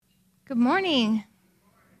Good morning.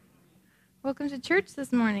 Welcome to church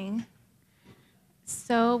this morning.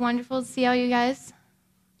 So wonderful to see all you guys.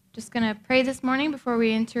 Just going to pray this morning before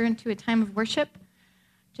we enter into a time of worship.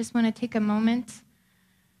 Just want to take a moment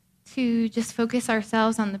to just focus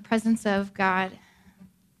ourselves on the presence of God.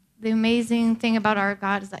 The amazing thing about our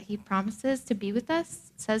God is that he promises to be with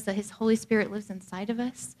us. It says that his Holy Spirit lives inside of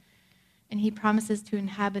us, and he promises to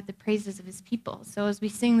inhabit the praises of his people. So as we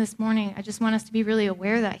sing this morning, I just want us to be really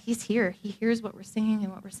aware that he's here. He hears what we're singing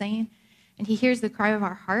and what we're saying, and he hears the cry of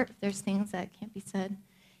our heart. If there's things that can't be said,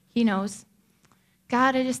 he knows.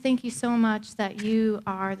 God, I just thank you so much that you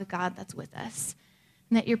are the God that's with us,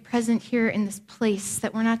 and that you're present here in this place,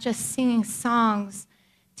 that we're not just singing songs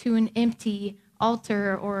to an empty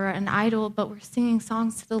altar or an idol, but we're singing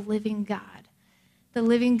songs to the living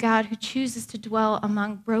God who chooses to dwell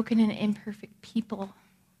among broken and imperfect people.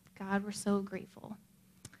 God, we're so grateful.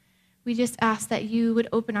 We just ask that you would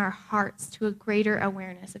open our hearts to a greater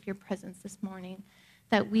awareness of your presence this morning,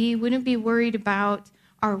 that we wouldn't be worried about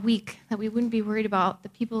our week, that we wouldn't be worried about the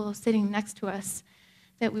people sitting next to us,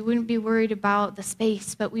 that we wouldn't be worried about the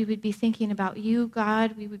space, but we would be thinking about you,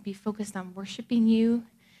 God. We would be focused on worshiping you,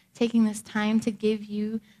 taking this time to give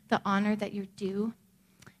you the honor that you're due,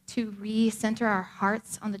 to recenter our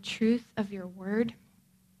hearts on the truth of your word.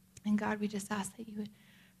 And God, we just ask that you would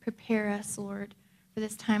prepare us, Lord, for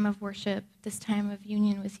this time of worship, this time of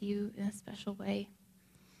union with you in a special way,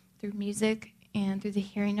 through music and through the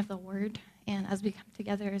hearing of the word. And as we come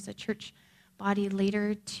together as a church body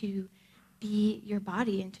later to be your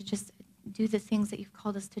body and to just do the things that you've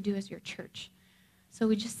called us to do as your church. So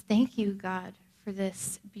we just thank you, God, for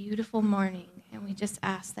this beautiful morning. And we just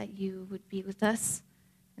ask that you would be with us,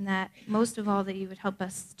 and that most of all that you would help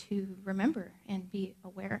us to remember and be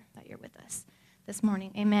aware that you're with us this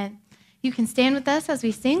morning. Amen. You can stand with us as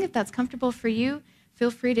we sing if that's comfortable for you. Feel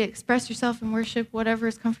free to express yourself in worship, whatever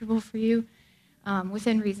is comfortable for you,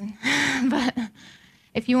 within reason. But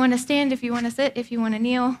if you want to stand, if you want to sit, if you want to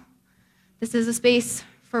kneel, this is a space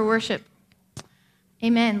for worship.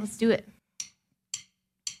 Amen. Let's do it.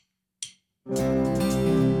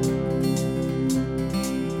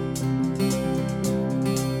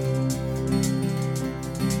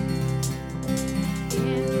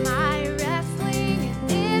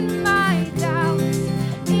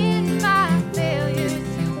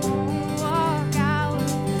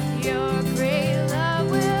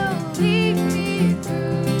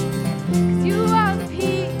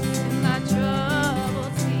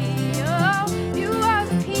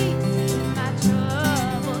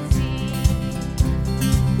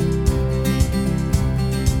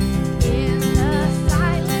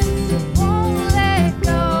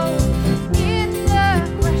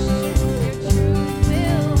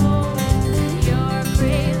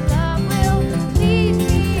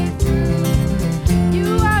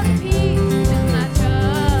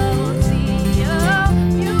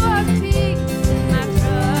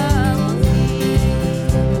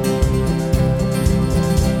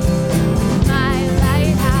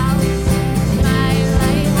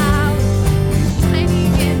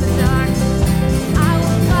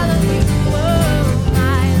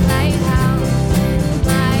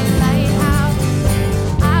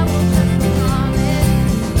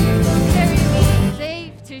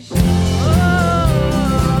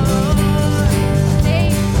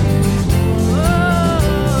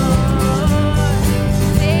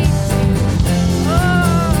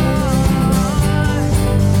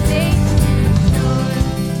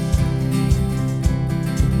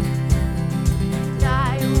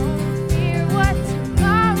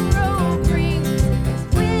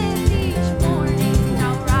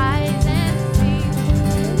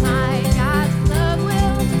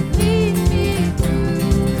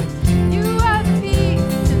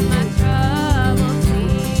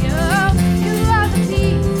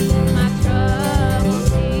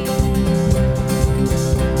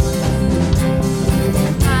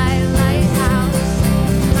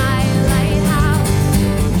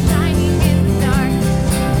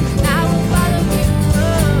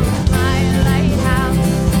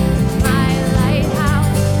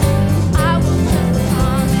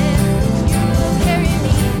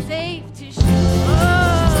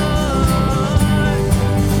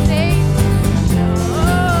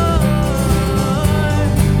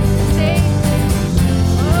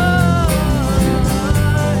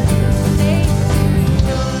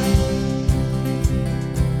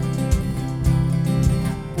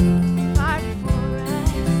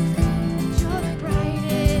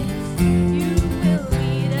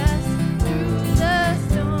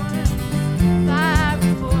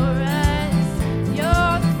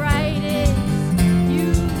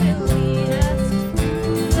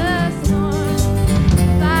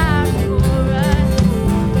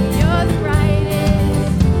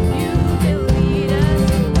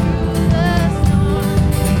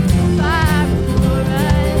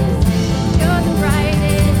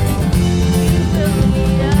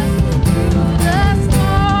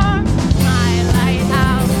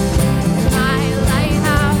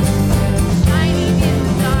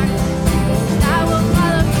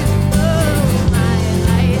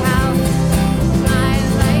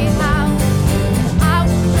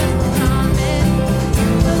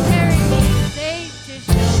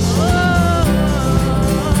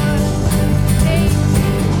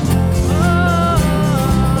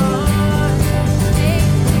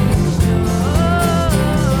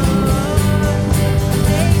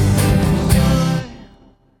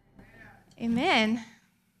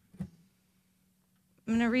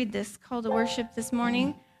 read this call to worship this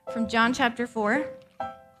morning from John chapter 4.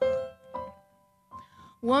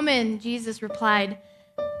 Woman, Jesus replied.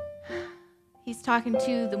 He's talking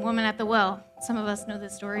to the woman at the well. Some of us know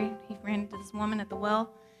this story. He ran into this woman at the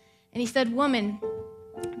well, and he said, "Woman,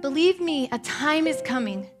 believe me, a time is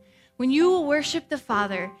coming when you will worship the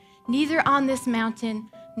Father, neither on this mountain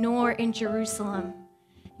nor in Jerusalem.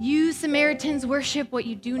 You Samaritans worship what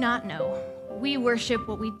you do not know. We worship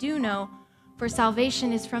what we do know, for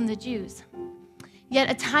salvation is from the Jews.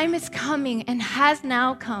 Yet a time is coming and has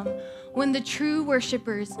now come when the true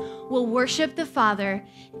worshipers will worship the Father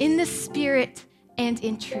in the Spirit and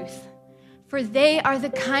in truth. For they are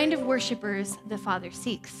the kind of worshipers the Father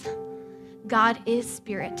seeks. God is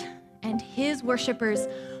Spirit, and his worshipers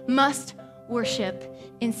must worship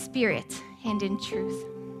in spirit and in truth."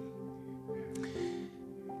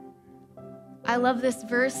 I love this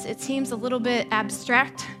verse. It seems a little bit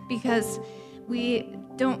abstract because we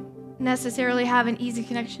don't necessarily have an easy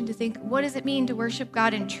connection to think, what does it mean to worship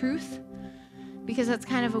God in truth? Because that's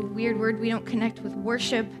kind of a weird word. We don't connect with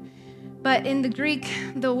worship. But in the Greek,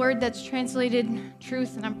 the word that's translated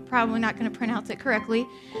truth, and I'm probably not going to pronounce it correctly,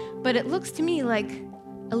 but it looks to me like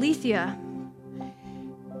aletheia.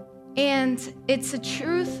 And it's a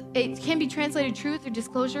truth. It can be translated truth or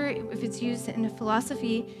disclosure if it's used in a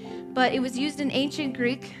philosophy, but it was used in ancient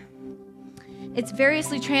Greek. It's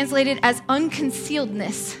variously translated as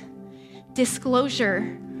unconcealedness,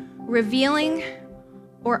 disclosure, revealing,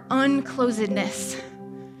 or unclosedness.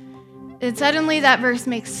 And suddenly that verse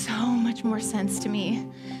makes so much more sense to me.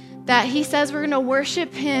 That he says we're going to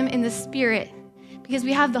worship him in the Spirit because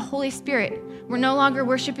we have the Holy Spirit. We're no longer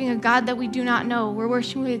worshiping a God that we do not know. We're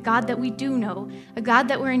worshiping a God that we do know, a God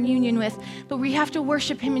that we're in union with. But we have to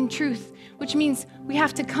worship him in truth, which means we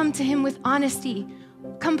have to come to him with honesty,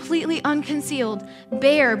 completely unconcealed,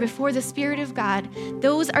 bare before the Spirit of God.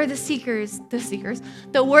 Those are the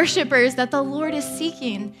worshipers that the Lord is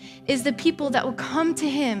seeking, is the people that will come to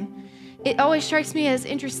him. It always strikes me as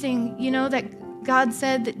interesting, that God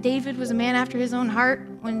said that David was a man after his own heart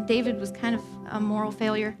when David was kind of a moral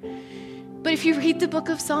failure. But if you read the book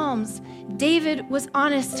of Psalms, David was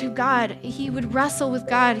honest to God. He would wrestle with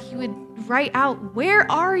God. He would write out,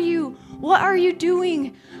 "Where are you? What are you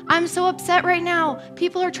doing? I'm so upset right now.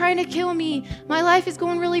 People are trying to kill me. My life is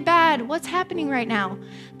going really bad. What's happening right now?"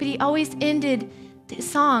 But he always ended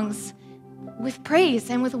songs with praise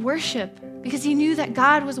and with worship because he knew that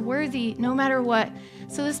God was worthy no matter what.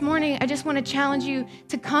 So this morning, I just want to challenge you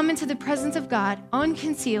to come into the presence of God,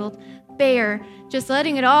 unconcealed, bare, just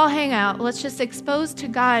letting it all hang out. Let's just expose to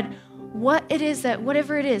God what it is that,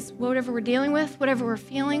 whatever it is, whatever we're dealing with, whatever we're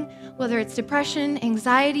feeling, whether it's depression,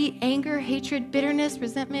 anxiety, anger, hatred, bitterness,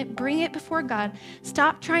 resentment, bring it before God.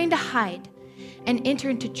 Stop trying to hide and enter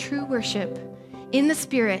into true worship in the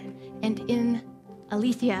Spirit and in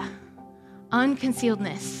aletheia,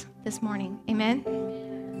 unconcealedness this morning. Amen?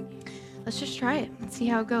 Let's just try it and see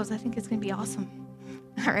how it goes. I think it's going to be awesome.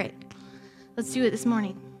 All right. Let's do it this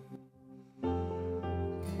morning.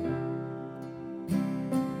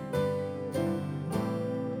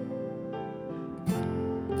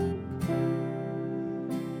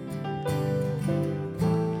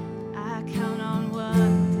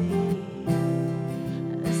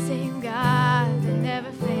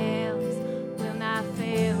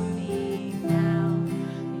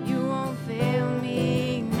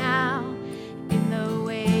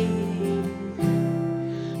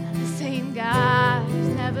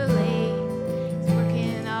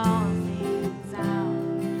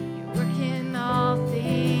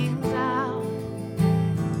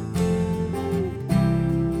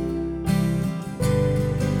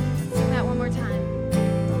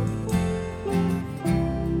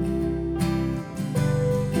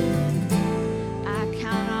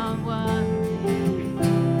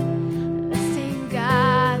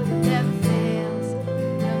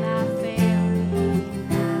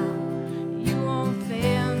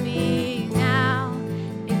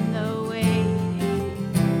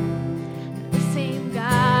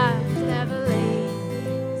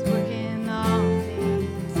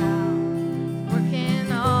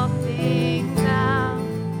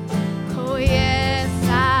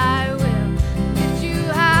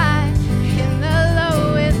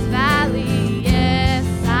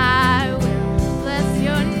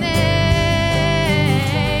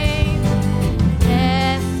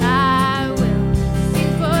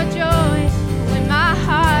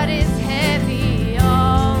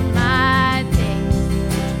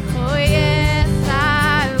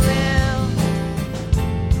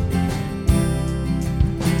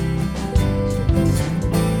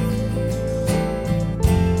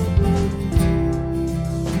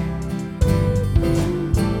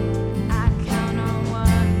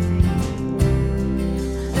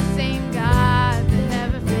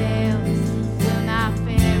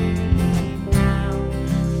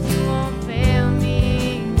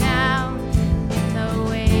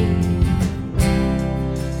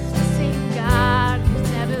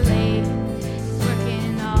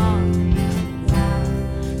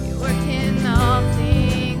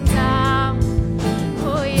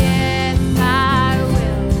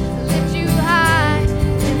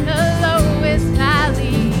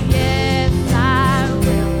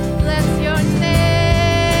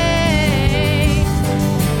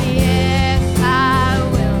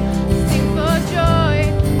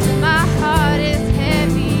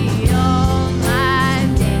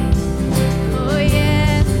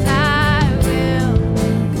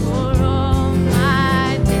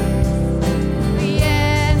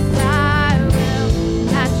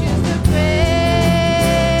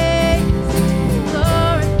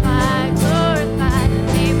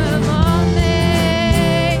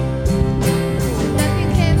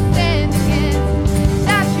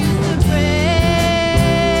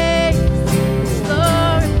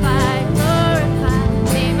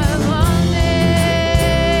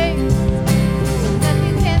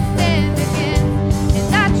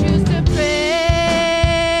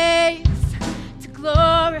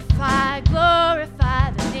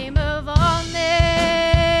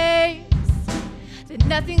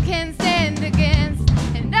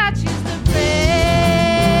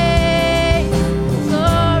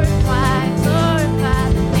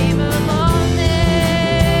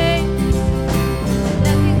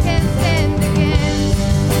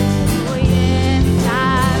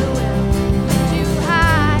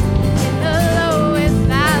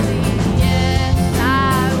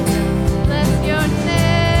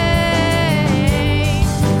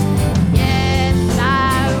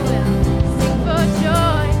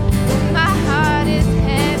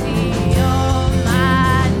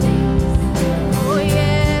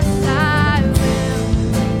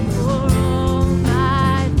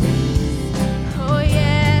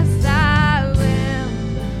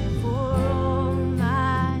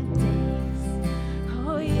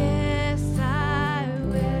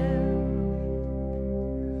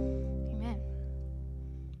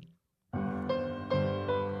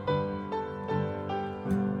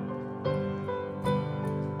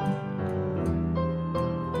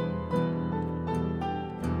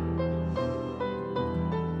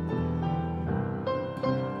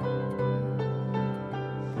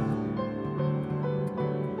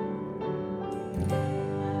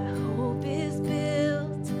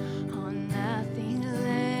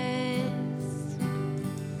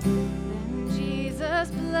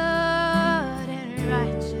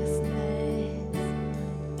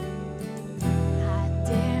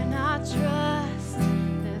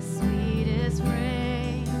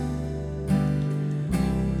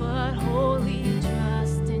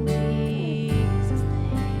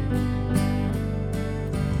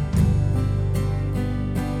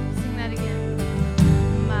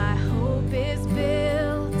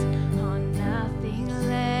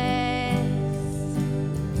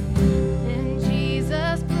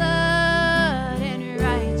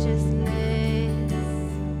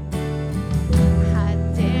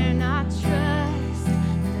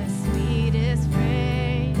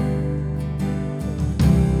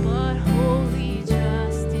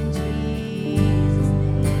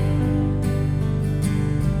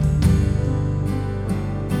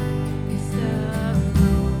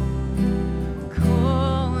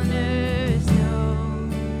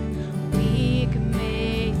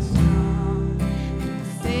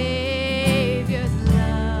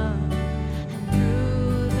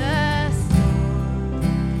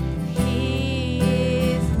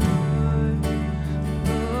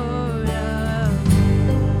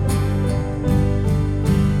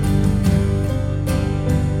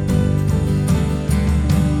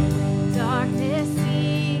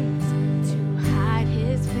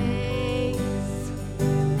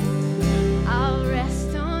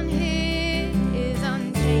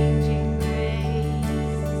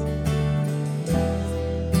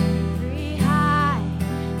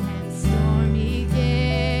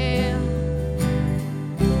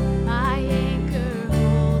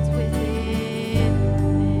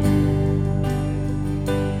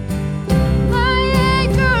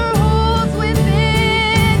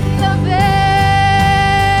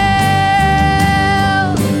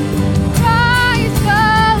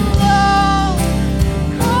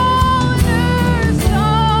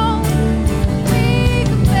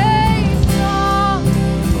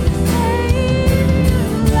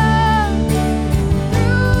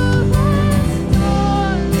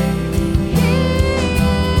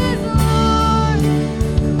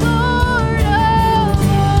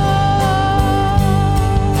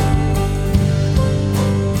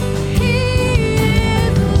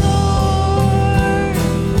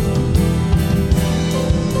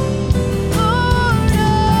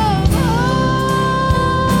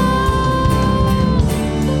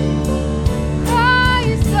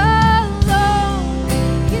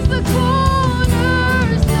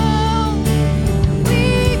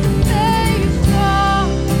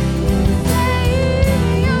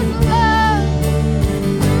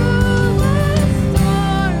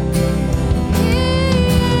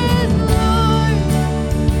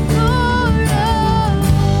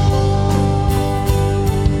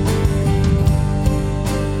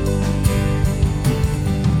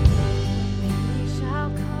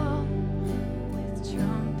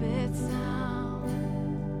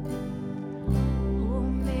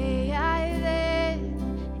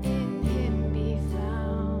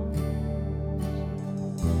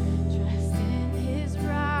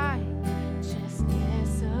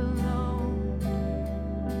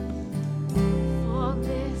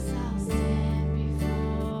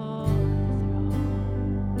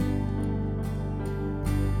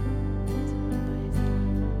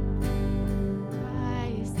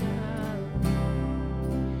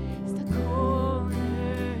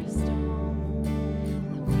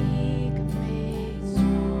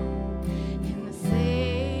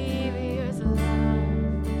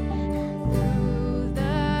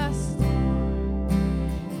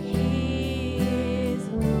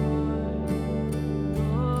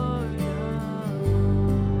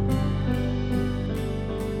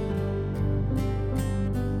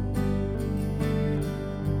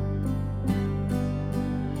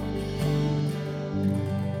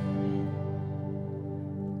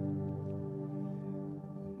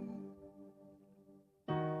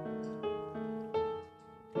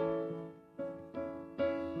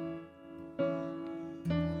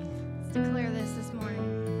 faithfulness this morning.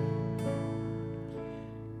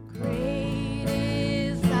 Great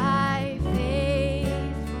is thy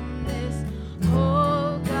faithfulness,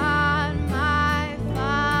 O God, my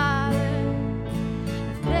Father.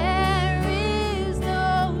 There is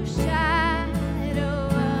no shadow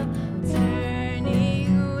of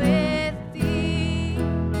turning with thee.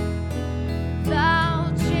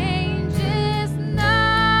 Thou changest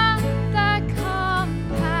not, thy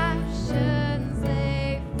compassions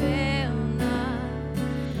they fail not.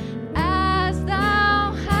 As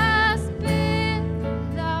thou hast been,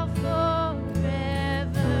 thou forever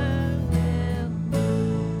will.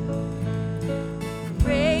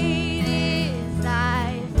 Great is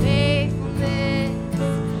thy faithfulness.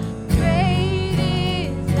 Great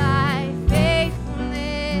is thy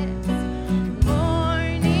faithfulness.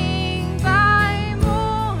 Morning by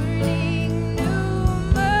morning, new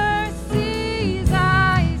mercies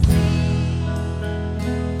I see.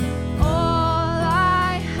 All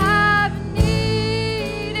I have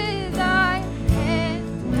needed, thy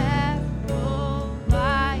hand hath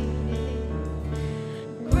provided.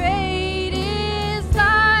 Great is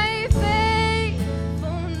thy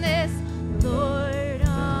faithfulness, Lord,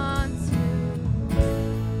 unto me.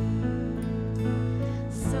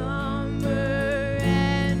 Summer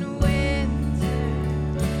and winter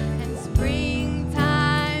and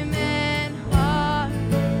springtime and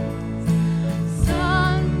harvest,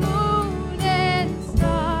 sun, moon, and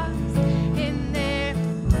stars in their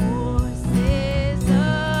courses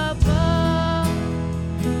above,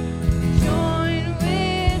 join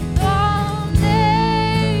with all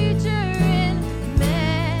nature in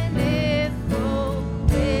manifold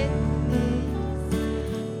witness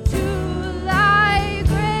to thy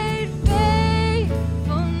great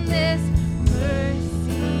faithfulness,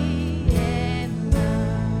 mercy, and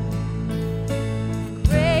love.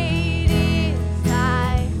 Great is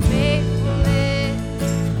thy faithfulness.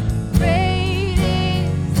 Great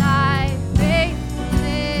is thy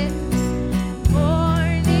faithfulness.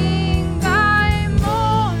 Morning by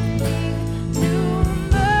morning, new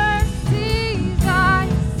mercies I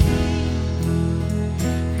see.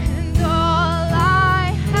 And all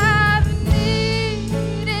I have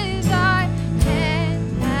needed, thy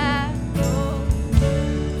hand hath provided.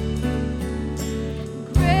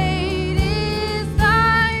 Great is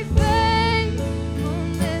thy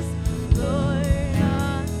faithfulness, Lord,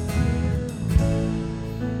 unto me.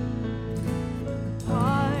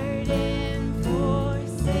 Pardon for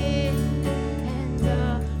sin and the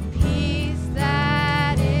peace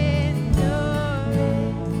that endureth.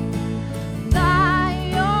 Thy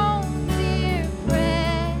own dear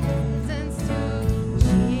presence to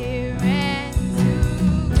cheer and to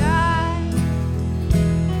guide.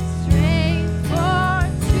 Strength for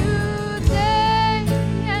today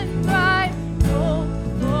and bright hope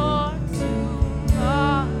for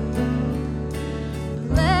tomorrow.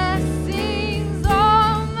 Blessings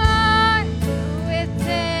all mine with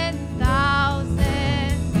 10,000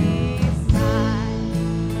 beside.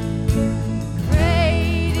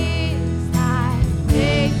 Great is thy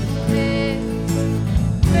faithfulness.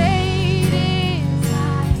 Great is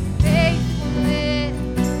thy faithfulness.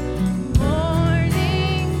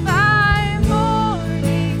 Morning by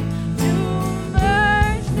morning, new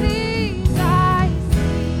mercies I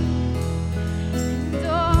see. And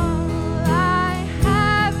all I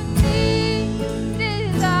have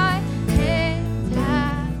needed, thy hand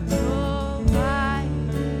hath provided.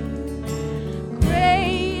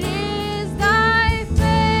 Great is thy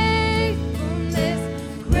faithfulness.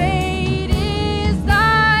 Great is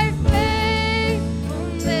thy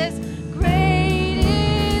faithfulness. Great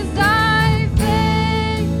is thy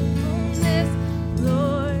faithfulness,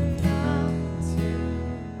 Lord, unto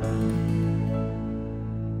me.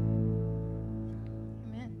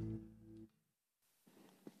 Amen.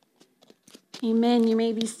 Amen. You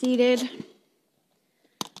may be seated.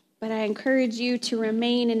 But I encourage you to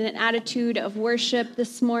remain in an attitude of worship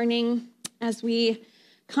this morning as we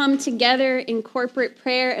come together in corporate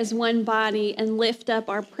prayer as one body and lift up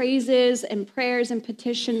our praises and prayers and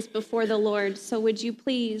petitions before the Lord. So would you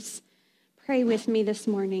please pray with me this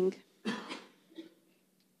morning?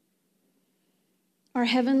 Our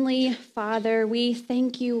Heavenly Father, we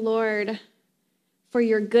thank you, Lord, for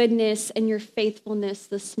your goodness and your faithfulness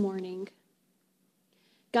this morning.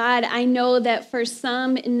 God, I know that for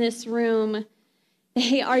some in this room,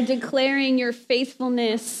 they are declaring your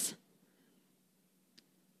faithfulness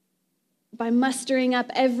by mustering up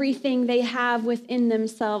everything they have within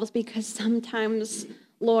themselves, because sometimes,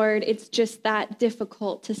 Lord, it's just that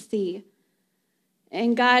difficult to see.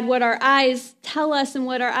 And God, what our eyes tell us and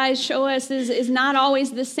what our eyes show us is not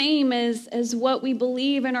always the same as what we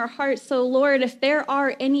believe in our hearts. So Lord, if there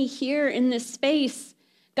are any here in this space,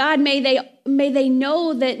 God, may they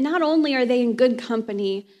know that not only are they in good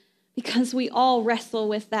company, because we all wrestle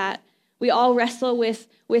with that. We all wrestle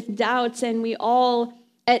with doubts, and we all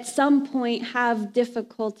at some point have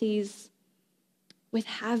difficulties with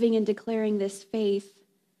having and declaring this faith.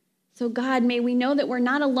 So God, may we know that we're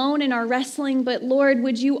not alone in our wrestling, but Lord,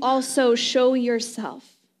 would you also show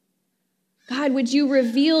yourself? God, would you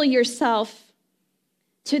reveal yourself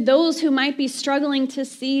to those who might be struggling to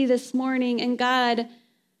see this morning? And God,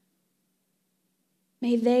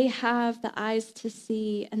 may they have the eyes to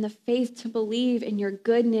see and the faith to believe in your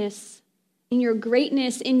goodness, in your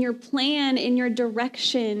greatness, in your plan, in your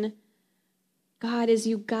direction. God, as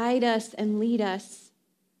you guide us and lead us,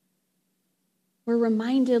 we're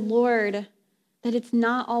reminded, Lord, that it's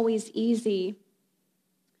not always easy,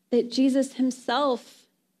 that Jesus himself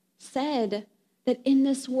said that in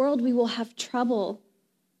this world we will have trouble.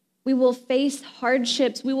 We will face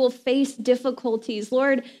hardships. We will face difficulties.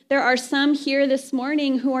 Lord, there are some here this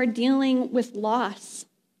morning who are dealing with loss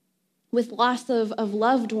of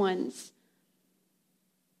loved ones.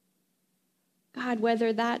 God,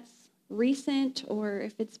 whether that's recent or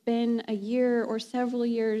if it's been a year or several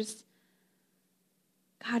years,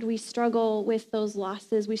 God, we struggle with those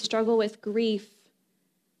losses. We struggle with grief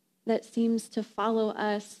that seems to follow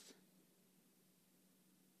us.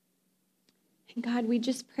 And God, we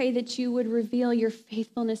just pray that you would reveal your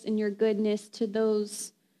faithfulness and your goodness to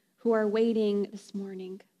those who are waiting this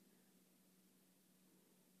morning.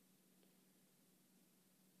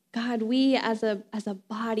 God, we as a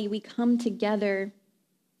body, we come together.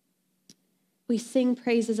 We sing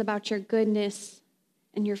praises about your goodness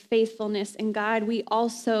and your faithfulness. And God, we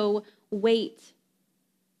also wait.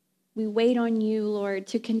 We wait on you, Lord,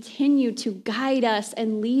 to continue to guide us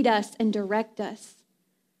and lead us and direct us.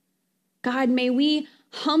 God, may we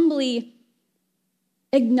humbly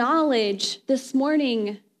acknowledge this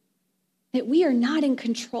morning that we are not in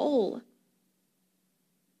control.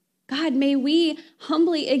 God, may we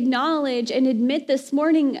humbly acknowledge and admit this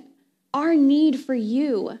morning our need for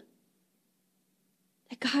you.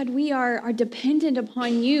 God, we are dependent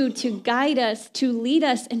upon you to guide us, to lead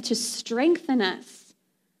us, and to strengthen us.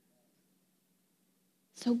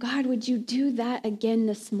 So God, would you do that again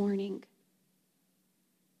this morning?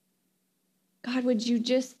 God, would you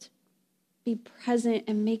just be present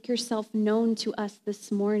and make yourself known to us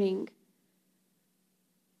this morning?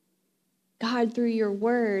 God, through your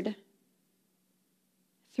word,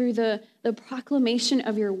 through the proclamation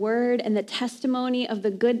of your word and the testimony of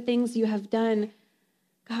the good things you have done,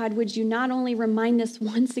 God, would you not only remind us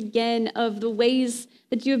once again of the ways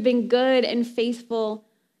that you have been good and faithful,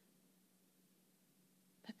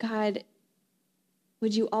 but God,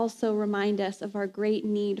 would you also remind us of our great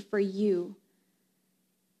need for you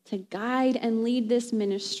to guide and lead this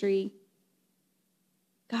ministry?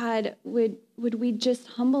 God, would we just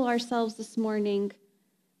humble ourselves this morning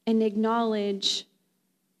and acknowledge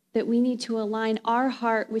that we need to align our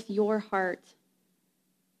heart with your heart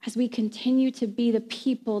as we continue to be the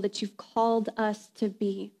people that you've called us to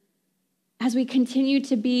be, as we continue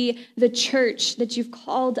to be the church that you've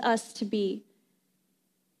called us to be.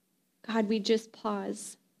 God, we just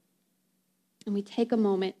pause and we take a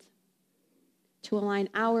moment to align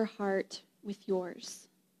our heart with yours.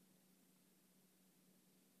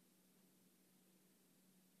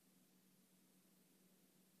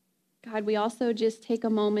 God, we also just take a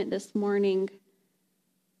moment this morning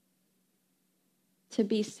to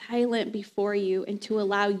be silent before you and to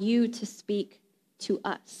allow you to speak to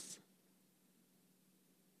us.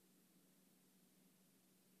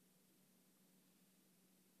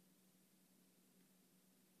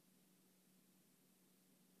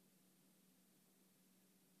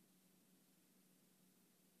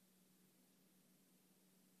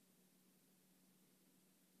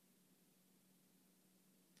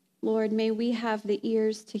 Lord, may we have the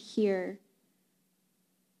ears to hear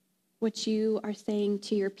what you are saying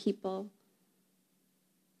to your people.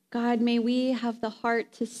 God, may we have the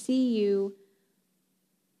heart to see you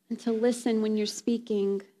and to listen when you're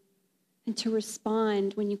speaking and to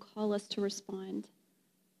respond when you call us to respond.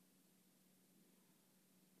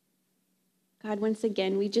 God, once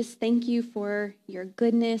again, we just thank you for your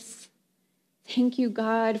goodness. Thank you,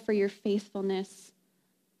 God, for your faithfulness.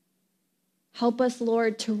 Help us,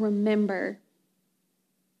 Lord, to remember.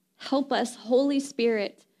 Help us, Holy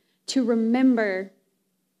Spirit, to remember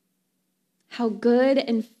how good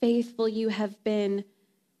and faithful you have been.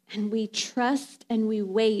 And we trust and we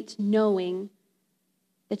wait, knowing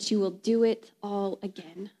that you will do it all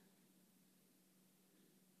again.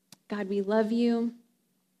 God, we love you.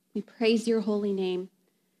 We praise your holy name.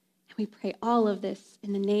 And we pray all of this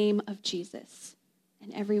in the name of Jesus.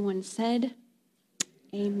 And everyone said,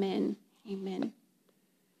 amen. Amen.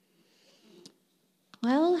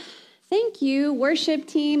 Well, thank you, worship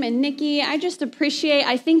team and Nikki. I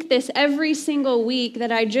think this every single week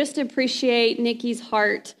that I just appreciate Nikki's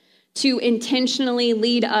heart to intentionally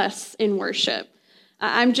lead us in worship.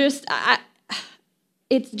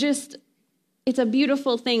 It's a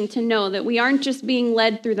beautiful thing to know that we aren't just being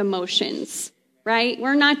led through the motions, right?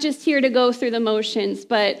 We're not just here to go through the motions,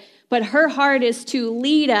 but her heart is to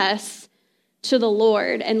lead us to the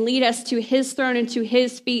Lord and lead us to his throne and to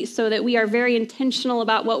his feet so that we are very intentional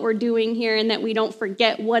about what we're doing here and that we don't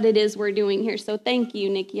forget what it is we're doing here. So thank you,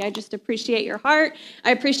 Nikki. I just appreciate your heart.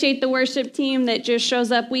 I appreciate the worship team that just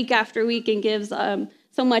shows up week after week and gives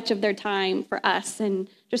so much of their time for us, and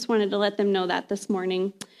just wanted to let them know that this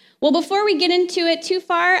morning. Well, before we get into it too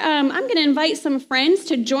far, I'm going to invite some friends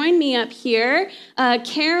to join me up here.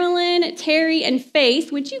 Carolyn, Terry, and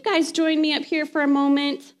Faith, would you guys join me up here for a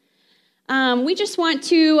moment? We just want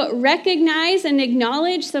to recognize and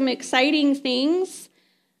acknowledge some exciting things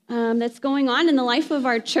that's going on in the life of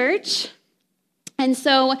our church. And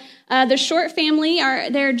so the Short family,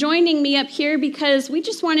 they're joining me up here because we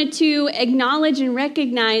just wanted to acknowledge and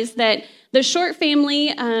recognize that the Short family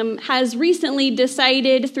has recently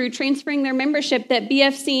decided through transferring their membership that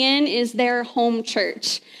BFCN is their home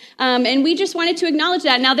church. And we just wanted to acknowledge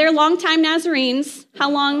that. Now, they're longtime Nazarenes.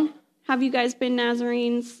 How long have you guys been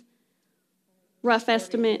Nazarenes? Rough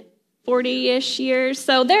estimate, 40-ish years.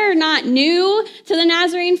 So they're not new to the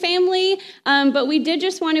Nazarene family, but we did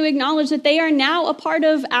just want to acknowledge that they are now a part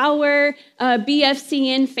of our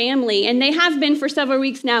BFCN family. And they have been for several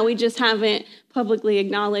weeks now. We just haven't publicly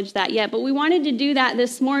acknowledged that yet. But we wanted to do that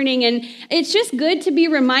this morning. And it's just good to be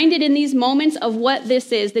reminded in these moments of what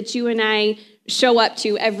this is that you and I show up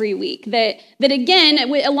to every week. That again,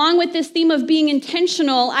 along with this theme of being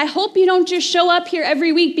intentional, I hope you don't just show up here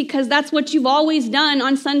every week because that's what you've always done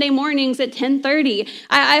on Sunday mornings at 10:30.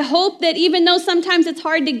 I hope that even though sometimes it's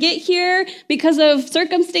hard to get here because of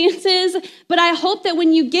circumstances, but I hope that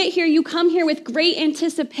when you get here, you come here with great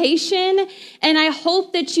anticipation, and I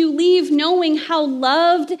hope that you leave knowing how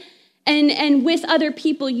loved and with other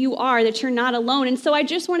people you are, that you're not alone. And so I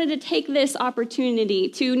just wanted to take this opportunity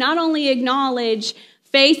to not only acknowledge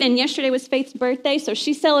Faith, and yesterday was Faith's birthday, so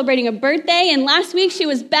she's celebrating a birthday, and last week she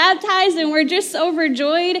was baptized, and we're just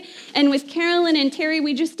overjoyed. And with Carolyn and Terry,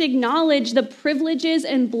 we just acknowledge the privileges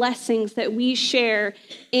and blessings that we share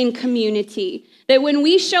in community. That when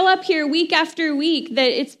we show up here week after week, that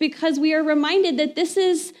it's because we are reminded that this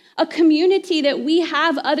is a community, that we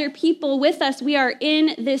have other people with us. We are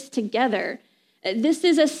in this together. This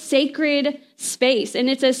is a sacred space, and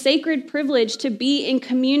it's a sacred privilege to be in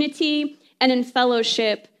community and in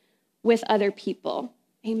fellowship with other people.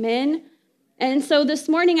 Amen. And so this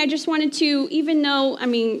morning, I just wanted to, even though,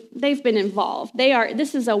 they've been involved.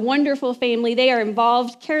 This is a wonderful family. They are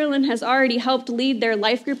involved. Carolyn has already helped lead their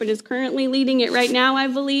life group and is currently leading it right now, I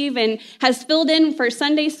believe, and has filled in for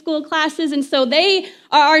Sunday school classes. And so they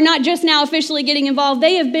are not just now officially getting involved.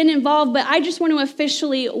 They have been involved, but I just want to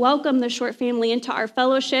officially welcome the Short family into our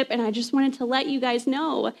fellowship. And I just wanted to let you guys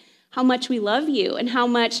know how much we love you and how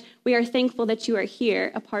much we are thankful that you are here,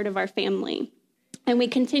 a part of our family. And we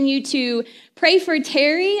continue to pray for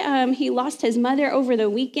Terry. He lost his mother over the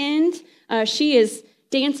weekend. She is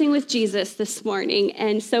dancing with Jesus this morning.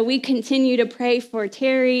 And so we continue to pray for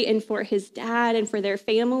Terry and for his dad and for their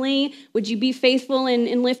family. Would you be faithful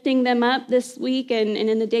in lifting them up this week and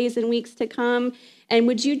in the days and weeks to come? And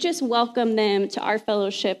would you just welcome them to our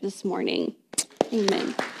fellowship this morning?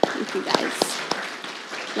 Amen. Thank you, guys.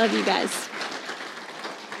 Love you guys.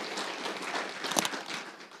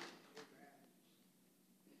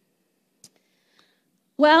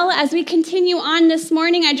 Well, as we continue on this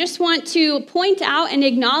morning, I just want to point out and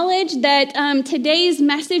acknowledge that today's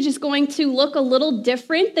message is going to look a little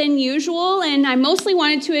different than usual, and I mostly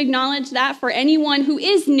wanted to acknowledge that for anyone who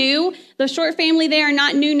is new. The Short family, they are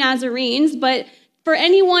not new Nazarenes, but for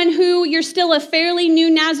anyone who you're still a fairly new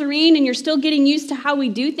Nazarene and you're still getting used to how we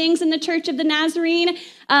do things in the Church of the Nazarene,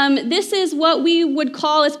 this is what we would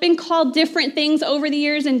call, it's been called different things over the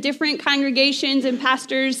years in different congregations, and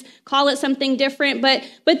pastors call it something different, but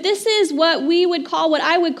this is what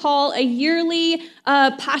I would call a yearly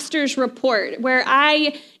pastor's report, where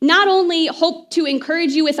I not only hope to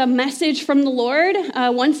encourage you with a message from the Lord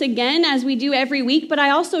once again, as we do every week, but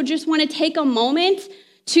I also just want to take a moment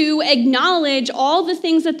to acknowledge all the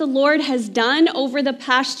things that the Lord has done over the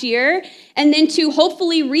past year, and then to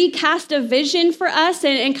hopefully recast a vision for us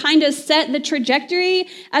and kind of set the trajectory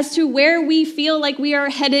as to where we feel like we are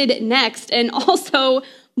headed next. And also,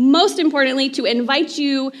 most importantly, to invite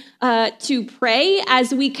you to pray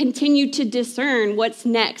as we continue to discern what's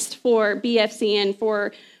next for BFC and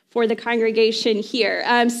for the congregation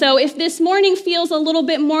here. So if this morning feels a little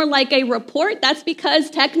bit more like a report, that's because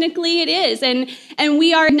technically it is. And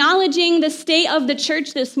we are acknowledging the state of the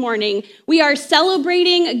church this morning. We are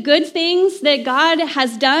celebrating good things that God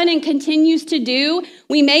has done and continues to do.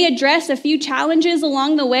 We may address a few challenges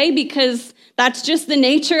along the way because that's just the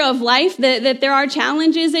nature of life, that there are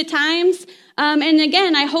challenges at times. And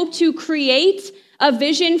again, I hope to create a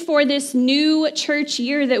vision for this new church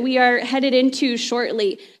year that we are headed into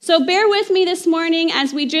shortly. So bear with me this morning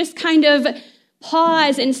as we just kind of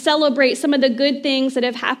pause and celebrate some of the good things that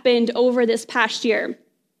have happened over this past year.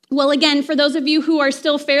 Well, again, for those of you who are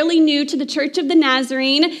still fairly new to the Church of the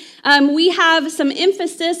Nazarene, we have some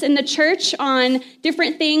emphasis in the church on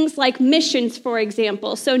different things like missions, for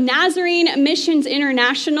example. So Nazarene Missions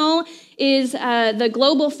International is the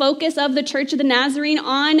global focus of the Church of the Nazarene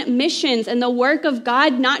on missions and the work of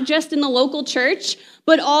God, not just in the local church,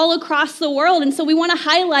 but all across the world. And so we want to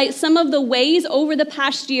highlight some of the ways over the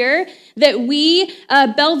past year that we,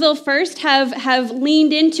 Belleville First, have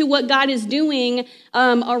leaned into what God is doing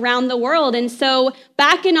around the world. And so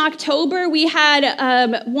back in October, we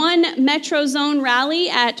had one Metro Zone rally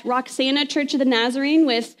at Roxana Church of the Nazarene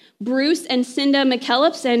with Bruce and Cinda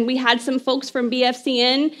McKellips, and we had some folks from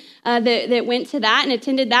BFCN that went to that and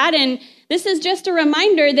attended that. And this is just a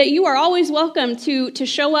reminder that you are always welcome to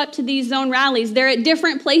show up to these zone rallies. They're at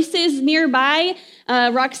different places nearby.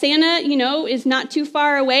 Roxana, is not too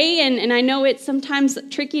far away, and I know it's sometimes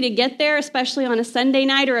tricky to get there, especially on a Sunday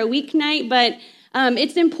night or a weeknight, but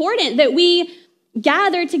it's important that we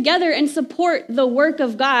gather together and support the work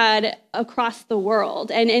of God across the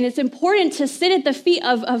world. And it's important to sit at the feet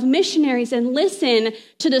of missionaries and listen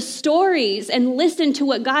to the stories and listen to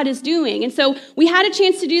what God is doing. And so we had a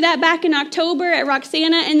chance to do that back in October at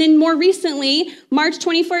Roxana, and then more recently, March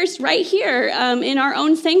 21st, right here in our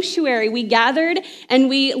own sanctuary, we gathered and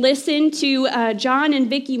we listened to John and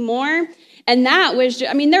Vicki Moore. And that was,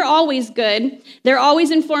 they're always good. They're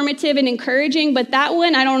always informative and encouraging, but that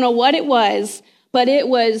one, I don't know what it was, but it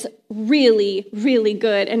was really, really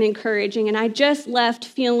good and encouraging. And I just left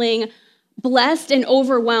feeling blessed and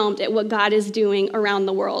overwhelmed at what God is doing around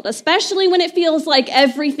the world, especially when it feels like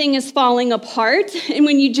everything is falling apart and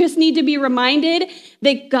when you just need to be reminded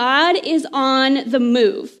that God is on the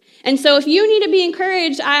move. And so if you need to be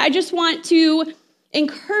encouraged, I just want to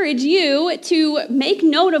encourage you to make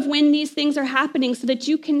note of when these things are happening so that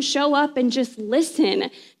you can show up and just listen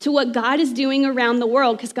to what God is doing around the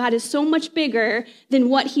world, because God is so much bigger than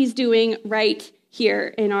what he's doing right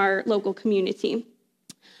here in our local community.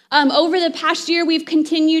 Over the past year, we've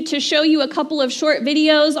continued to show you a couple of short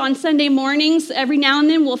videos on Sunday mornings. Every now and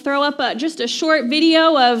then, we'll throw up just a short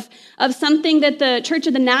video of something that the Church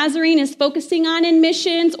of the Nazarene is focusing on in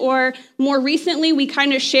missions, or more recently, we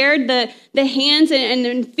kind of shared the hands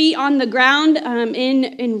and feet on the ground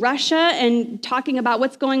in Russia and talking about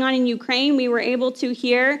what's going on in Ukraine. We were able to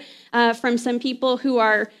hear from some people who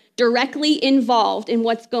are directly involved in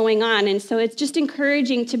what's going on. And so it's just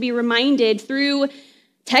encouraging to be reminded through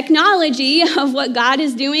technology of what God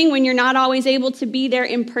is doing when you're not always able to be there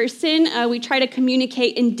in person. We try to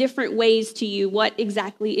communicate in different ways to you what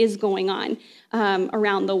exactly is going on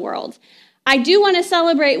around the world. I do want to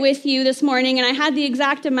celebrate with you this morning, and I had the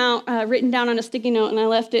exact amount written down on a sticky note, and I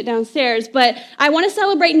left it downstairs, but I want to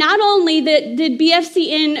celebrate not only that did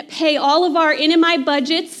BFCN pay all of our NMI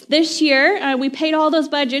budgets this year, we paid all those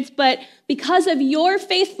budgets, but because of your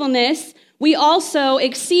faithfulness, we also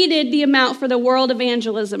exceeded the amount for the World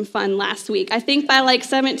Evangelism Fund last week, I think by like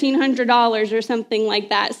 $1,700 or something like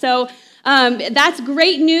that. So that's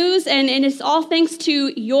great news, and it's all thanks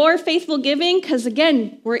to your faithful giving, because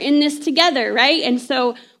again, we're in this together, right? And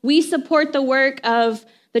so we support the work of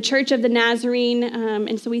the Church of the Nazarene,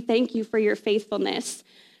 and so we thank you for your faithfulness.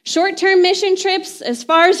 Short-term mission trips, as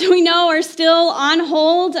far as we know, are still on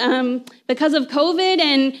hold because of COVID,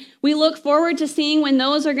 and we look forward to seeing when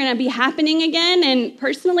those are going to be happening again, and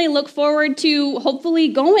personally look forward to hopefully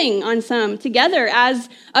going on some together as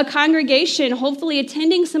a congregation, hopefully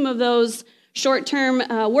attending some of those short-term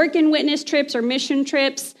work and witness trips or mission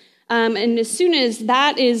trips. And as soon as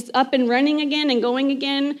that is up and running again and going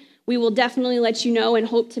again, we will definitely let you know and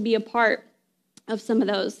hope to be a part of some of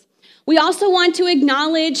those. We also want to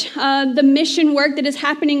acknowledge the mission work that is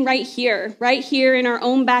happening right here in our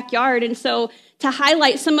own backyard. And so to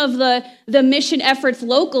highlight some of the mission efforts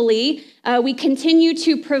locally, we continue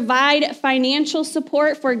to provide financial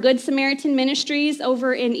support for Good Samaritan Ministries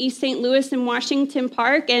over in East St. Louis and Washington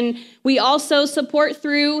Park. And we also support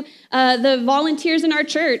through the volunteers in our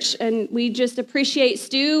church. And we just appreciate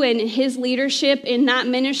Stu and his leadership in that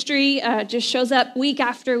ministry. Just shows up week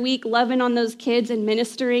after week, loving on those kids and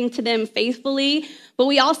ministering to them faithfully. But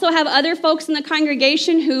we also have other folks in the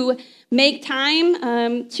congregation who make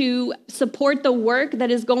time to support the work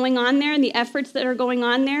that is going on there and the efforts that are going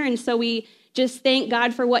on there. And so we just thank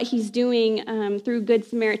God for what he's doing through Good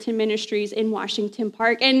Samaritan Ministries in Washington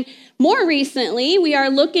Park. And more recently, we are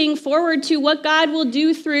looking forward to what God will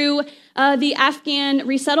do through the Afghan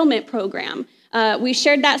resettlement program. We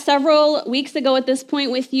shared that several weeks ago at this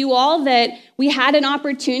point with you all, that we had an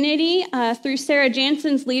opportunity through Sarah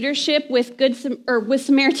Jansen's leadership with with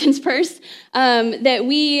Samaritan's Purse, that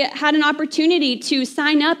we had an opportunity to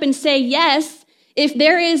sign up and say, yes, if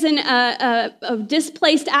there is a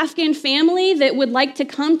displaced Afghan family that would like to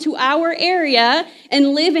come to our area and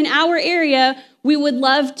live in our area, we would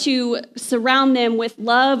love to surround them with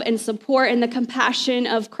love and support and the compassion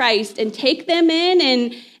of Christ and take them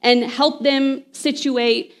in and help them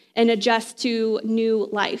situate and adjust to new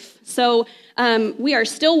life. So we are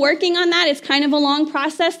still working on that. It's kind of a long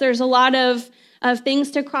process. There's a lot of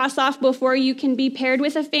things to cross off before you can be paired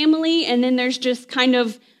with a family. And then there's just kind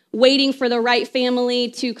of waiting for the right family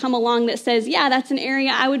to come along that says, yeah, that's an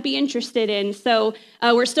area I would be interested in. So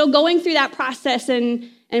we're still going through that process, and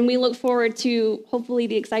we look forward to hopefully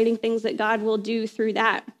the exciting things that God will do through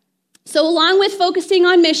that. So along with focusing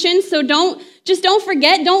on missions, so don't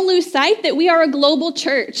forget, don't lose sight that we are a global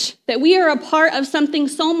church, that we are a part of something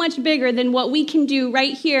so much bigger than what we can do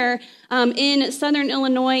right here in Southern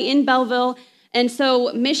Illinois, in Belleville. And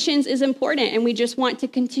so missions is important, and we just want to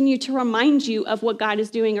continue to remind you of what God is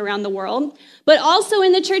doing around the world. But also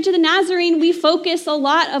in the Church of the Nazarene, we focus a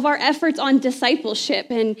lot of our efforts on discipleship.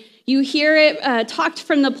 And you hear it talked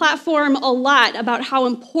from the platform a lot about how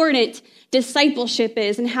important discipleship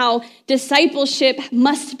is and how discipleship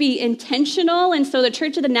must be intentional. And so the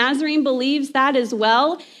Church of the Nazarene believes that as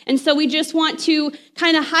well. And so we just want to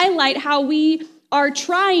kind of highlight how we are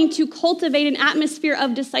trying to cultivate an atmosphere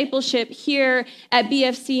of discipleship here at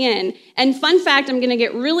BFCN. And fun fact, I'm going to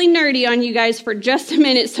get really nerdy on you guys for just a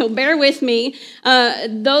minute, so bear with me.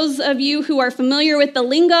 Those of you who are familiar with the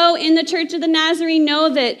lingo in the Church of the Nazarene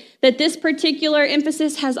know that this particular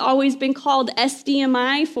emphasis has always been called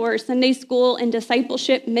SDMI, for Sunday School and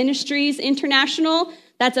Discipleship Ministries International.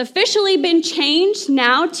 That's officially been changed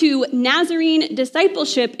now to Nazarene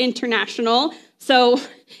Discipleship International. So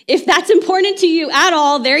if that's important to you at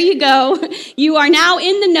all, there you go. You are now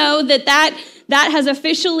in the know that has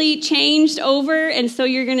officially changed over, and so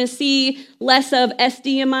you're going to see less of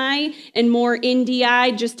SDMI and more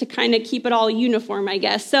NDI, just to kind of keep it all uniform, I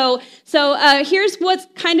guess. So here's what's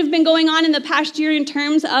kind of been going on in the past year in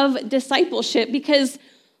terms of discipleship, because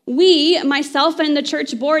we, myself and the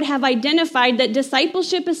church board, have identified that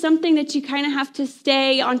discipleship is something that you kind of have to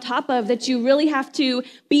stay on top of, that you really have to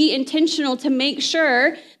be intentional to make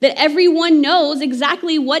sure that everyone knows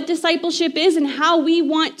exactly what discipleship is and how we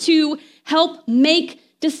want to help make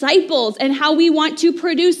disciples and how we want to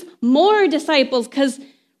produce more disciples. Because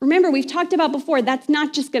remember, we've talked about before, that's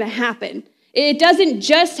not just going to happen. It doesn't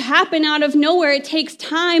just happen out of nowhere. It takes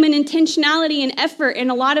time and intentionality and effort, and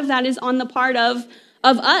a lot of that is on the part of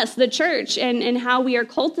us, the church, and how we are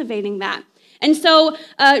cultivating that. And so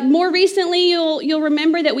more recently, you'll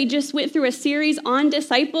remember that we just went through a series on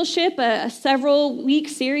discipleship, a several-week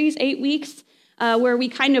series, 8 weeks, where we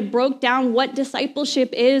kind of broke down what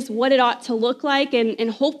discipleship is, what it ought to look like, and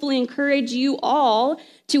hopefully encourage you all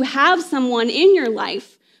to have someone in your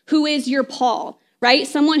life who is your Paul, right?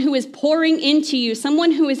 Someone who is pouring into you,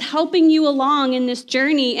 someone who is helping you along in this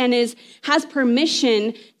journey and has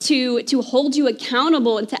permission to hold you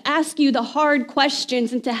accountable and to ask you the hard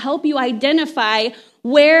questions and to help you identify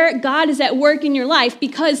where God is at work in your life,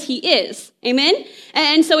 because he is. Amen?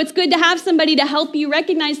 And so it's good to have somebody to help you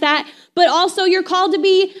recognize that. But also you're called to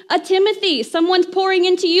be a Timothy. Someone's pouring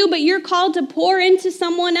into you, but you're called to pour into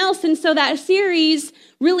someone else. And so that series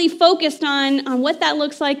really focused on what that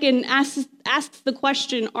looks like and asks the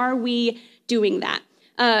question, are we doing that?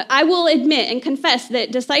 I will admit and confess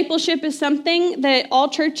that discipleship is something that all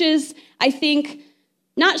churches, I think,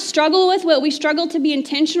 not struggle with, but we struggle to be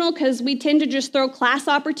intentional because we tend to just throw class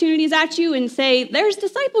opportunities at you and say, there's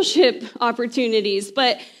discipleship opportunities.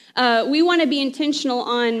 But we want to be intentional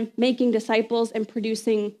on making disciples and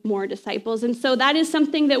producing more disciples. And so that is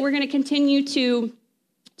something that we're going to continue to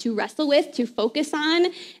to wrestle with, to focus on,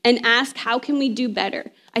 and ask, how can we do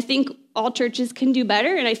better? I think all churches can do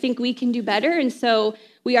better, and I think we can do better. And so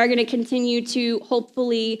we are going to continue to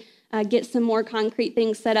hopefully get some more concrete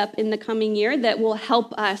things set up in the coming year that will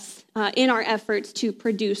help us in our efforts to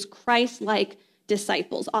produce Christ-like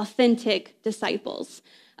disciples, authentic disciples.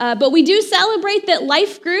 But we do celebrate that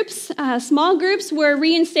life groups, small groups, were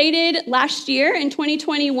reinstated last year in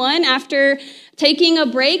 2021 after taking a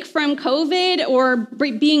break from COVID or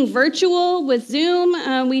being virtual with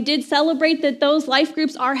Zoom. We did celebrate that those life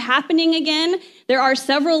groups are happening again. There are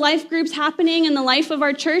several life groups happening in the life of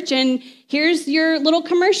our church, and here's your little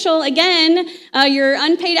commercial again, your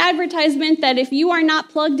unpaid advertisement that if you are not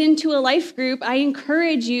plugged into a life group, I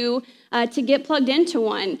encourage you to get plugged into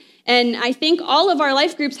one. And I think all of our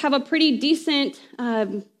life groups have a pretty decent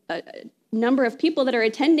number of people that are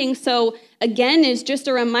attending. So again, it's just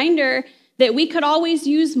a reminder that we could always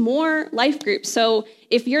use more life groups. So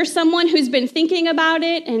if you're someone who's been thinking about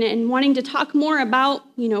it and wanting to talk more about,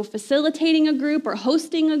 facilitating a group or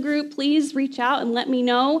hosting a group, please reach out and let me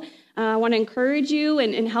know. I want to encourage you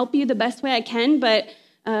and help you the best way I can, but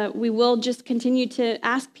we will just continue to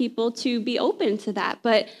ask people to be open to that.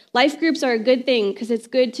 But life groups are a good thing because it's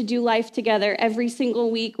good to do life together every single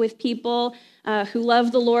week with people who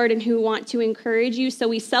love the Lord and who want to encourage you. So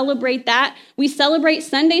we celebrate that. We celebrate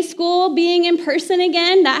Sunday school being in person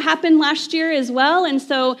again. That happened last year as well. And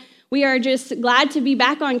so we are just glad to be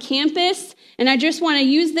back on campus. And I just want to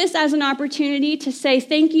use this as an opportunity to say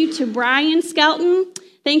thank you to Brian Skelton.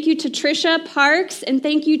 Thank you to Trisha Parks, and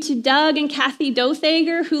thank you to Doug and Kathy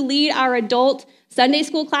Dothager, who lead our adult Sunday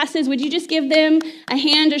school classes. Would you just give them a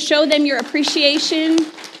hand to show them your appreciation?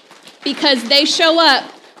 Because they show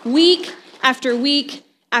up week after week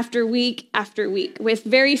after week after week with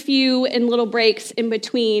very few and little breaks in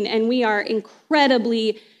between, and we are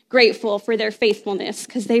incredibly grateful for their faithfulness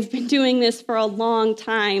because they've been doing this for a long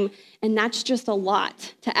time, and that's just a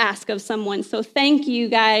lot to ask of someone. So thank you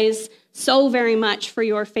guys so very much for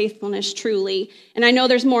your faithfulness, truly. And I know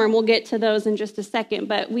there's more, and we'll get to those in just a second,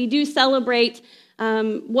 but we do celebrate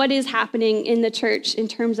what is happening in the church in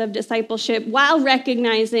terms of discipleship while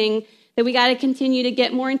recognizing that we got to continue to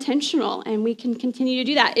get more intentional, and we can continue to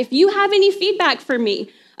do that. If you have any feedback for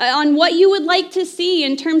me on what you would like to see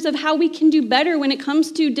in terms of how we can do better when it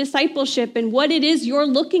comes to discipleship and what it is you're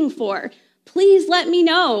looking for, please let me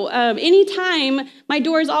know. Anytime, my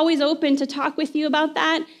door is always open to talk with you about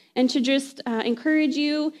that and to just encourage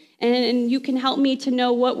you, and you can help me to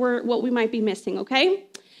know what we might be missing, okay?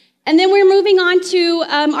 And then we're moving on to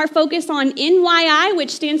our focus on NYI,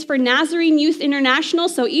 which stands for Nazarene Youth International.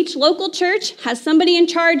 So each local church has somebody in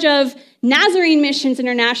charge of Nazarene Missions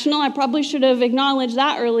International. I probably should have acknowledged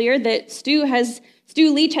that earlier, that Stu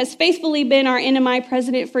Leach has faithfully been our NMI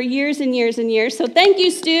president for years and years and years. So thank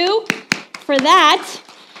you, Stu, for that.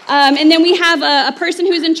 And then we have a person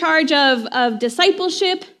who's in charge of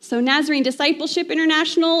discipleship, so Nazarene Discipleship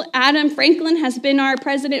International. Adam Franklin has been our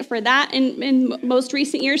president for that in most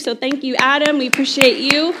recent years, so thank you, Adam. We appreciate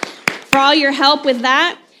you for all your help with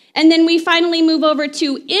that. And then we finally move over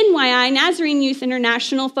to NYI, Nazarene Youth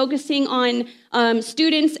International, focusing on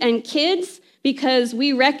students and kids, because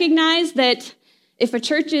we recognize that if a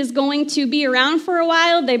church is going to be around for a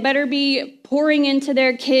while, they better be pouring into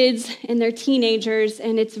their kids and their teenagers.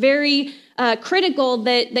 And it's very critical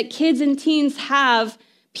that kids and teens have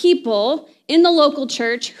people in the local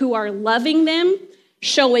church who are loving them,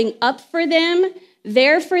 showing up for them,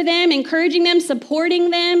 there for them, encouraging them,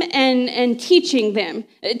 supporting them, and teaching them.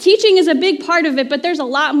 Teaching is a big part of it, but there's a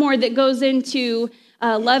lot more that goes into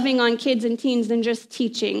loving on kids and teens than just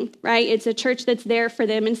teaching, right? It's a church that's there for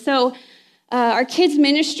them. And so our kids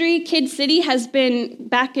ministry, Kid City, has been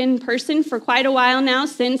back in person for quite a while now,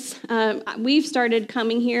 since we've started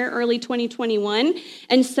coming here early 2021.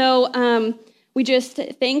 And so we just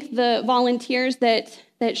thank the volunteers that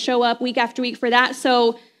show up week after week for that.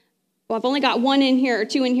 So I've only got one in here or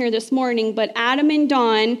two in here this morning, but Adam and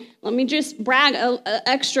Dawn, let me just brag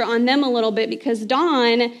extra on them a little bit, because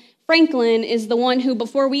Dawn Franklin is the one who,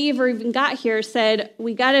 before we even got here, said,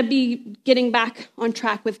 we got to be getting back on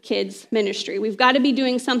track with kids ministry. We've got to be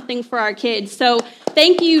doing something for our kids. So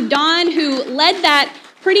thank you, Dawn, who led that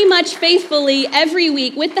pretty much faithfully every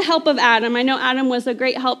week with the help of Adam. I know Adam was a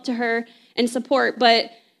great help to her and support,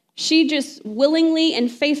 but she just willingly and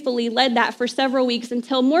faithfully led that for several weeks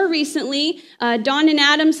until more recently. Dawn and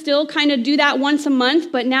Adam still kind of do that once a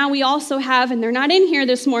month, but now we also have, and they're not in here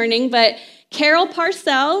this morning, but Carol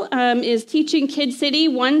Parcell is teaching Kid City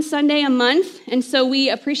one Sunday a month, and so we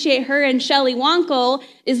appreciate her. And Shelly Wonkel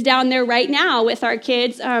is down there right now with our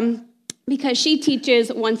kids because she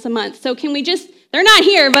teaches once a month. So can we just They're not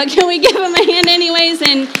here, but can we give them a hand anyways?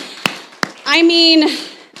 And I mean,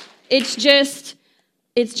 it's just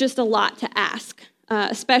a lot to ask,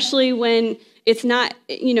 especially when it's not,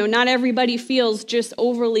 not everybody feels just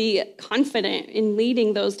overly confident in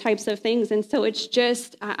leading those types of things. And so it's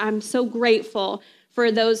just, I'm so grateful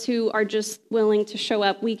for those who are just willing to show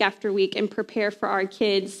up week after week and prepare for our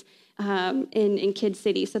kids in Kid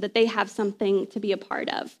City so that they have something to be a part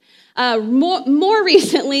of. More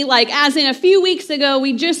recently, like as in a few weeks ago,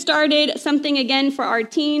 we just started something again for our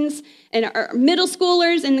teens and our middle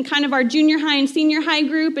schoolers and kind of our junior high and senior high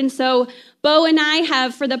group. And so Bo and I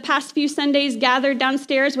have, for the past few Sundays, gathered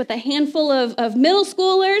downstairs with a handful of middle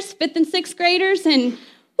schoolers, 5th and 6th graders, and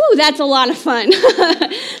that's a lot of fun.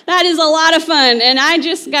 That is a lot of fun. And I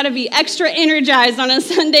just got to be extra energized on a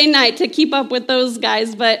Sunday night to keep up with those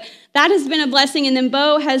guys. But that has been a blessing. And then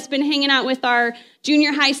Bo has been hanging out with our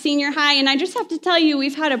junior high, senior high. And I just have to tell you,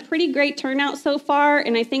 we've had a pretty great turnout so far.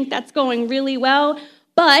 And I think that's going really well.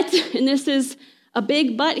 But, and this is a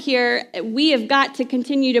big but here, we have got to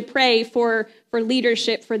continue to pray for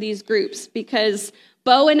leadership for these groups, because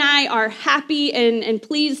Bo and I are happy and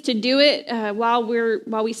pleased to do it while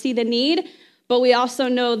we see the need, but we also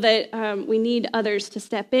know that we need others to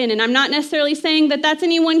step in. And I'm not necessarily saying that that's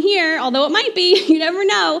anyone here, although it might be, you never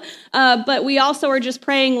know. But we also are just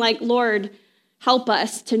praying like, Lord, help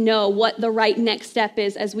us to know what the right next step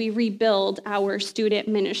is as we rebuild our student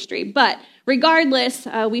ministry. But regardless,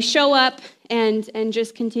 we show up and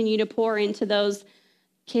just continue to pour into those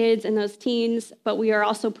kids and those teens, but we are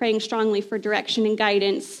also praying strongly for direction and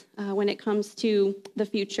guidance when it comes to the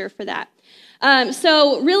future for that.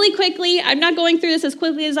 So really quickly, I'm not going through this as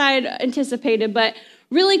quickly as I had anticipated, but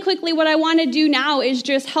really quickly, what I want to do now is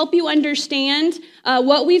just help you understand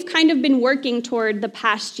what we've kind of been working toward the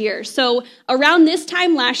past year. So around this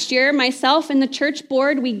time last year, myself and the church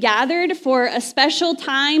board, we gathered for a special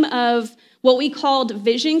time of what we called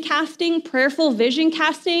vision casting, prayerful vision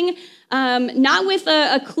casting, not with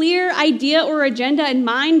a clear idea or agenda in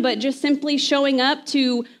mind, but just simply showing up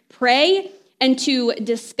to pray and to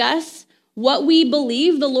discuss what we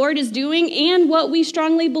believe the Lord is doing and what we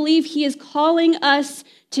strongly believe he is calling us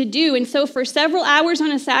to do. And so for several hours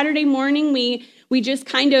on a Saturday morning, we just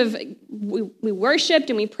kind of, we worshiped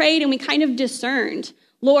and we prayed and we kind of discerned,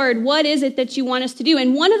 Lord, what is it that you want us to do?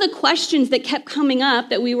 And one of the questions that kept coming up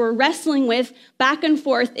that we were wrestling with back and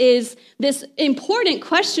forth is this important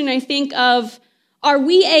question, I think, of, are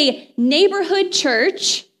we a neighborhood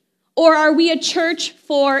church or are we a church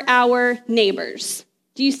for our neighbors?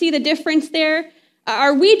 Do you see the difference there?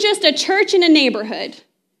 Are we just a church in a neighborhood?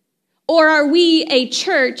 Or are we a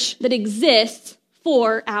church that exists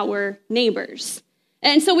for our neighbors?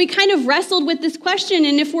 And so we kind of wrestled with this question,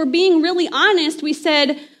 and if we're being really honest, we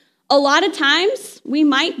said a lot of times we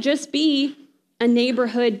might just be a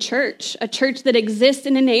neighborhood church, a church that exists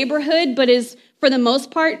in a neighborhood but is, for the most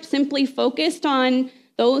part, simply focused on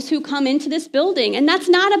those who come into this building. And that's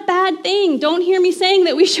not a bad thing. Don't hear me saying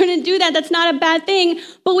that we shouldn't do that. That's not a bad thing.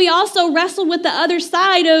 But we also wrestled with the other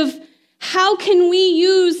side of how can we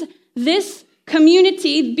use this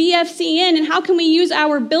community, BFCN, and how can we use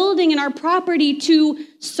our building and our property to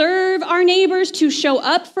serve our neighbors, to show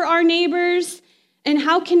up for our neighbors, and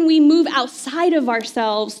how can we move outside of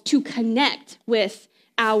ourselves to connect with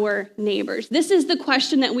our neighbors? This is the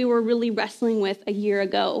question that we were really wrestling with a year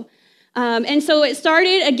ago. And so it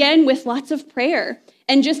started again with lots of prayer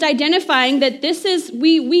and just identifying that this is,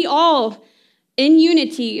 we all in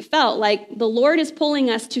unity felt like the Lord is pulling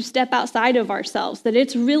us to step outside of ourselves, that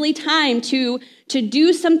it's really time to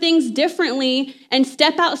do some things differently and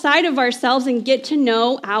step outside of ourselves and get to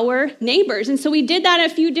know our neighbors. And so we did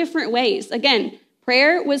that a few different ways. Again,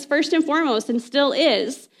 prayer was first and foremost and still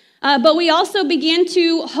is. But we also began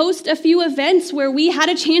to host a few events where we had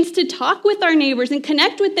a chance to talk with our neighbors and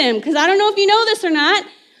connect with them. Because I don't know if you know this or not,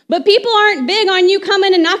 but people aren't big on you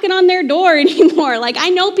coming and knocking on their door anymore. Like, I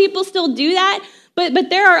know people still do that, but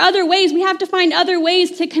there are other ways. We have to find other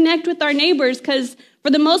ways to connect with our neighbors because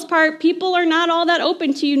for the most part, people are not all that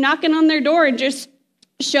open to you knocking on their door and just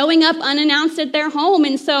showing up unannounced at their home.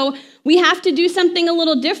 And so we have to do something a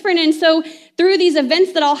little different. And so through these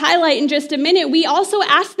events that I'll highlight in just a minute, we also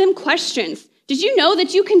ask them questions. Did you know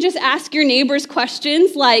that you can just ask your neighbors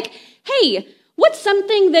questions like, hey, what's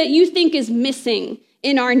something that you think is missing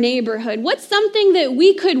in our neighborhood? What's something that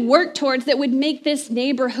we could work towards that would make this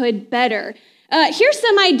neighborhood better? Here's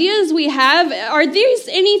some ideas we have.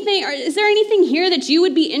 Is there anything here that you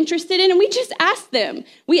would be interested in? And we just asked them.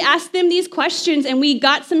 We asked them these questions and we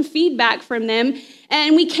got some feedback from them.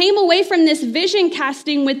 And we came away from this vision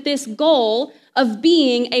casting with this goal of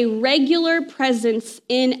being a regular presence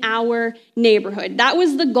in our neighborhood. That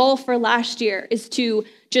was the goal for last year, is to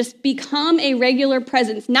just become a regular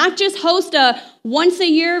presence, not just host a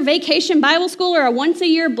once-a-year vacation Bible school or a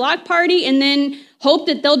once-a-year block party and then hope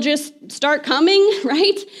that they'll just start coming,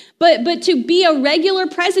 right? But to be a regular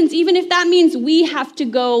presence, even if that means we have to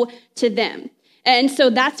go to them. And so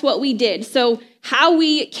that's what we did. So how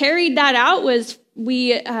we carried that out was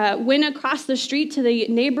we went across the street to the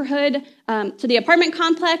neighborhood, to the apartment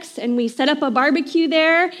complex, and we set up a barbecue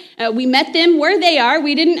there. We met them where they are.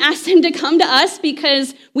 We didn't ask them to come to us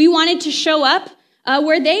because we wanted to show up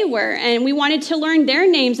where they were, and we wanted to learn their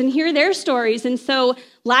names and hear their stories. And so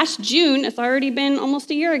last June, it's already been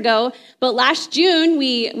almost a year ago, but last June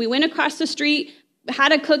we went across the street,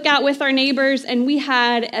 had a cookout with our neighbors, and we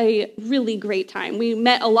had a really great time. We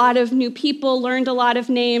met a lot of new people, learned a lot of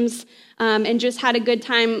names, and just had a good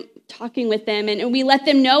time talking with them. And we let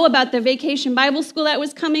them know about the Vacation Bible School that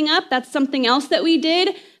was coming up. That's something else that we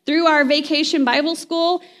did through our Vacation Bible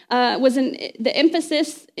School. The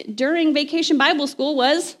emphasis during Vacation Bible School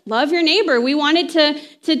was love your neighbor. We wanted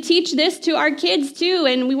to teach this to our kids too,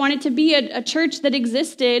 and we wanted to be a church that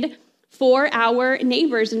existed for our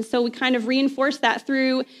neighbors. And so we kind of reinforced that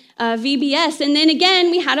through VBS. And then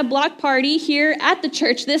again, we had a block party here at the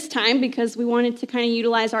church this time because we wanted to kind of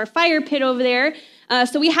utilize our fire pit over there.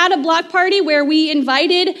 So we had a block party where we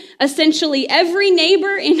invited essentially every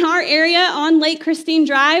neighbor in our area on Lake Christine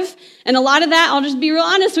Drive. And a lot of that, I'll just be real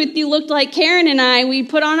honest with you, looked like Karen and I. We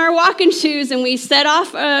put on our walking shoes and we set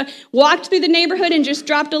off, walked through the neighborhood and just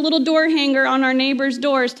dropped a little door hanger on our neighbors'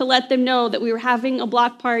 doors to let them know that we were having a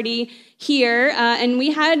block party here. And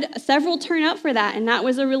we had several turn up for that. And that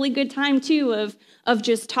was a really good time too of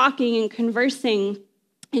just talking and conversing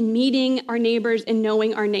and meeting our neighbors and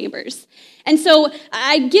knowing our neighbors. And so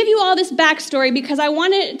I give you all this backstory because I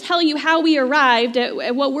want to tell you how we arrived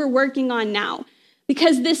at what we're working on now.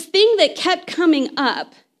 Because this thing that kept coming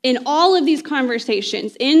up in all of these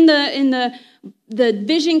conversations, in the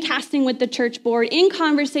vision casting with the church board, in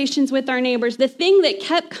conversations with our neighbors, the thing that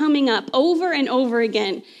kept coming up over and over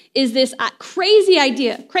again is this crazy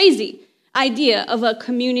idea of a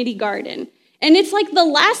community garden. And it's like the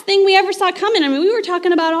last thing we ever saw coming. I mean, we were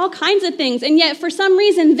talking about all kinds of things, and yet for some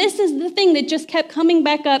reason, this is the thing that just kept coming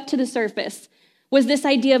back up to the surface, was this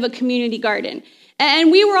idea of a community garden.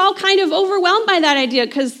 And we were all kind of overwhelmed by that idea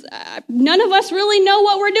because none of us really know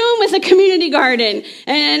what we're doing with a community garden.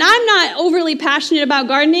 And I'm not overly passionate about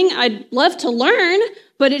gardening. I'd love to learn,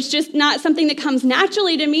 but it's just not something that comes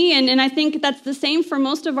naturally to me. And I think that's the same for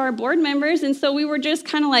most of our board members. And so we were just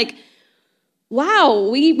kind of like, wow,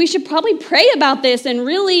 we should probably pray about this and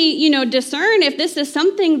really, discern if this is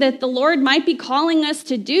something that the Lord might be calling us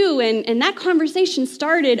to do. And that conversation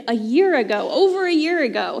started over a year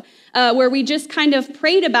ago, where we just kind of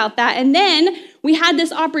prayed about that. And then we had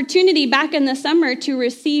this opportunity back in the summer to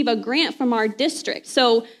receive a grant from our district.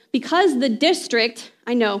 So because the district,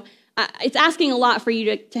 I know, it's asking a lot for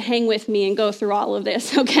you to hang with me and go through all of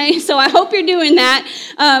this, okay? So I hope you're doing that.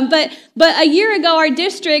 But a year ago, our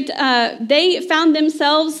district, they found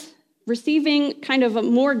themselves receiving kind of a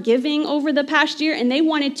more giving over the past year, and they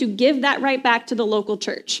wanted to give that right back to the local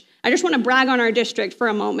church. I just want to brag on our district for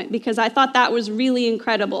a moment because I thought that was really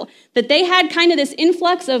incredible, that they had kind of this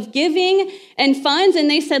influx of giving and funds, and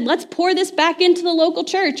they said, let's pour this back into the local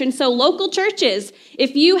church. And so local churches,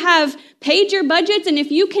 if you have paid your budgets and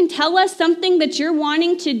if you can tell us something that you're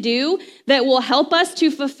wanting to do that will help us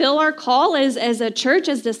to fulfill our call as a church,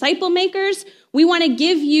 as disciple makers, we want to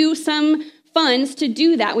give you some funds to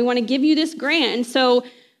do that. We want to give you this grant. And so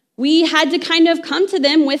we had to kind of come to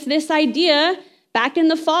them with this idea back in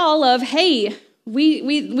the fall of, hey,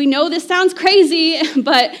 we know this sounds crazy,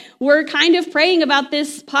 but we're kind of praying about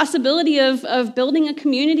this possibility of building a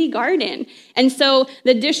community garden. And so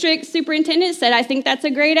the district superintendent said, I think that's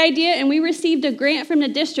a great idea. And we received a grant from the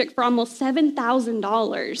district for almost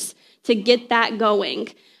 $7,000 to get that going.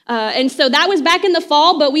 And so that was back in the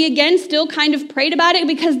fall, but we again still kind of prayed about it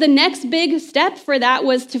because the next big step for that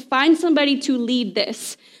was to find somebody to lead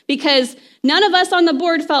this. Because none of us on the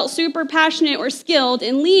board felt super passionate or skilled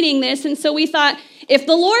in leading this. And so we thought, if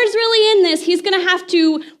the Lord's really in this, he's going to have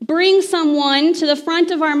to bring someone to the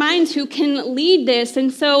front of our minds who can lead this.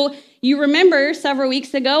 And so you remember several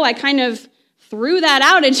weeks ago, I kind of threw that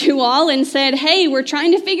out at you all and said, hey, we're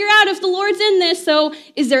trying to figure out if the Lord's in this. So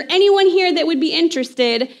is there anyone here that would be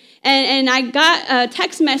interested? And I got a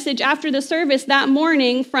text message after the service that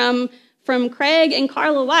morning from Craig and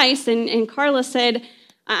Carla Weiss. And Carla said,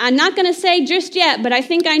 I'm not going to say just yet, but I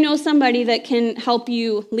think I know somebody that can help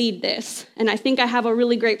you lead this. And I think I have a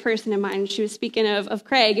really great person in mind. She was speaking of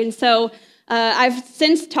Craig. And so I've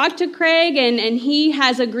since talked to Craig, and he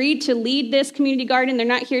has agreed to lead this community garden. They're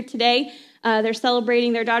not here today. They're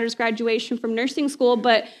celebrating their daughter's graduation from nursing school,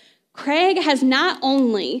 but Craig has not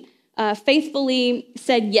only faithfully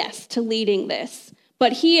said yes to leading this,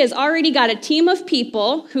 but he has already got a team of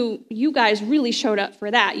people who you guys really showed up for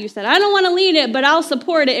that. You said, I don't want to lead it, but I'll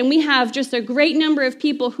support it. And we have just a great number of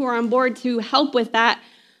people who are on board to help with that.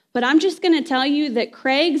 But I'm just going to tell you that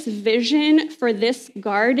Craig's vision for this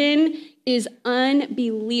garden is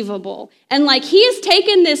unbelievable. And like, he has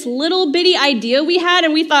taken this little bitty idea we had,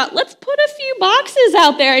 and we thought, let's put a few boxes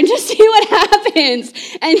out there and just see what happens.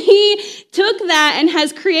 And he took that and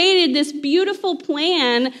has created this beautiful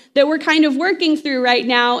plan that we're kind of working through right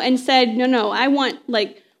now, and said, no,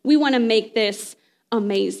 we want to make this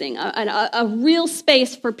amazing, a real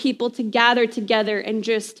space for people to gather together and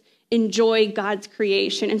just enjoy God's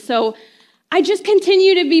creation. And so I just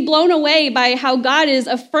continue to be blown away by how God is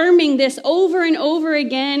affirming this over and over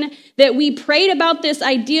again, that we prayed about this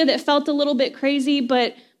idea that felt a little bit crazy,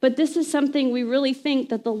 but this is something we really think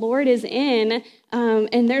that the Lord is in,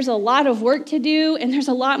 and there's a lot of work to do, and there's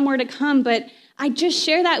a lot more to come, but I just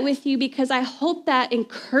share that with you because I hope that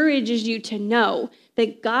encourages you to know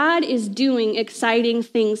that God is doing exciting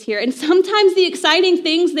things here. And sometimes the exciting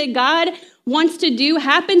things that God wants to do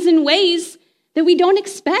happens in ways that we don't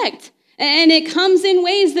expect. And it comes in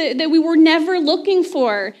ways that we were never looking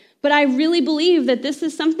for. But I really believe that this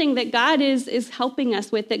is something that God is helping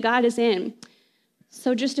us with, that God is in.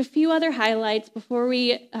 So just a few other highlights before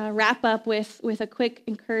we wrap up with a quick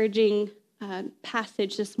encouraging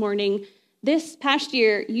passage this morning. This past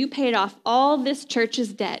year, you paid off all this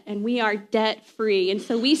church's debt, and we are debt-free. And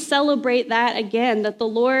so we celebrate that again, that the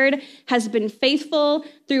Lord has been faithful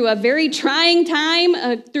through a very trying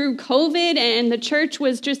time, through COVID, and the church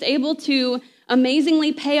was just able to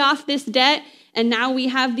amazingly pay off this debt. And now we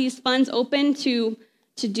have these funds open to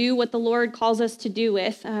do what the Lord calls us to do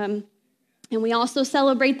with. And we also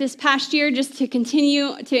celebrate this past year, just to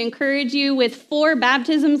continue to encourage you, with 4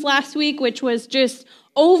 baptisms last week, which was just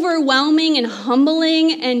overwhelming and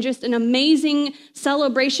humbling and just an amazing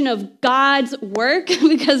celebration of God's work,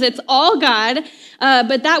 because it's all God.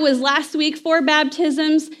 But that was last week, 4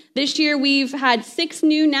 baptisms. This year we've had 6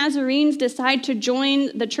 new Nazarenes decide to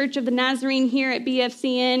join the Church of the Nazarene here at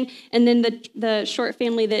BFCN, and then the short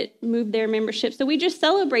family that moved their membership. So we just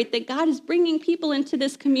celebrate that God is bringing people into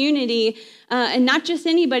this community, and not just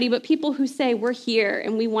anybody, but people who say, we're here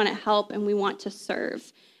and we want to help and we want to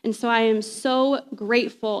serve. And so I am so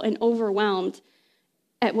grateful and overwhelmed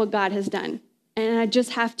at what God has done. And I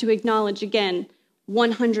just have to acknowledge again,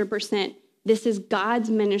 100%, this is God's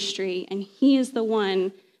ministry, and he is the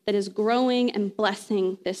one that is growing and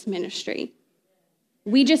blessing this ministry.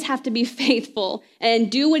 We just have to be faithful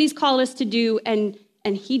and do what he's called us to do, and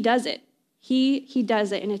he does it. He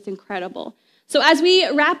does it, and it's incredible. So as we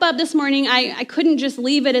wrap up this morning, I couldn't just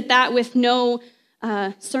leave it at that with no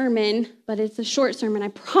sermon, but it's a short sermon, I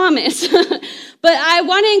promise. But I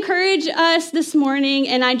want to encourage us this morning,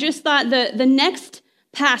 and I just thought the next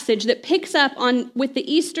passage that picks up on with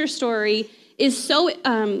the Easter story is so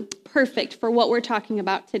perfect for what we're talking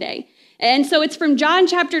about today. And so it's from John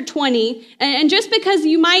chapter 20, and just because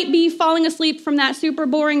you might be falling asleep from that super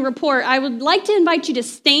boring report, I would like to invite you to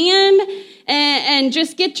stand and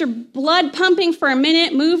just get your blood pumping for a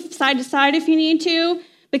minute, move side to side if you need to,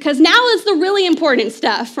 because now is the really important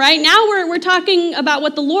stuff, right? Now we're talking about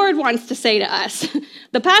what the Lord wants to say to us.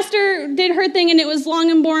 The pastor did her thing, and it was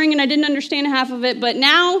long and boring, and I didn't understand half of it, but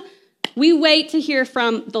now we wait to hear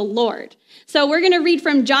from the Lord. So we're going to read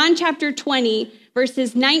from John chapter 20,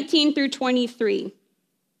 verses 19 through 23.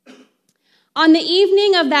 On the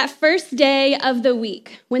evening of that first day of the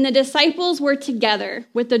week, when the disciples were together,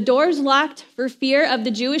 with the doors locked for fear of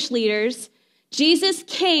the Jewish leaders, Jesus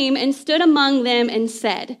came and stood among them and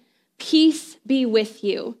said, "Peace be with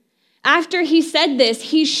you." After he said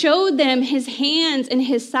this, he showed them his hands and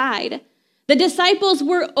his side. The disciples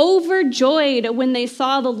were overjoyed when they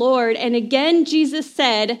saw the Lord, and again Jesus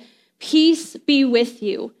said, "Peace be with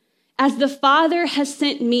you. As the Father has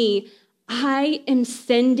sent me, I am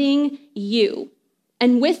sending you."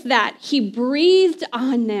 And with that, he breathed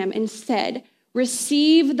on them and said,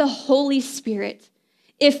 "Receive the Holy Spirit.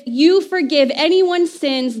 If you forgive anyone's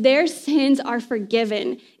sins, their sins are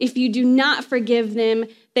forgiven. If you do not forgive them,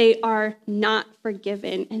 they are not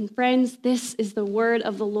forgiven." And friends, this is the word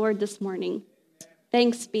of the Lord this morning.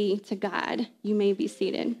 Thanks be to God. You may be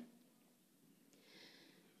seated.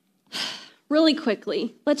 Really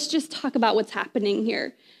quickly, let's just talk about what's happening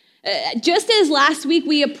here. Just as last week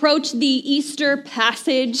we approached the Easter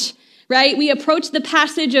passage, right? We approach the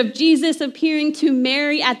passage of Jesus appearing to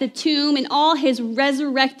Mary at the tomb in all his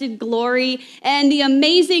resurrected glory and the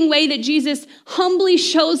amazing way that Jesus humbly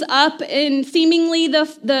shows up in seemingly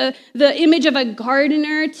the image of a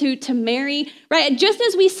gardener to Mary, right? Just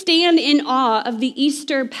as we stand in awe of the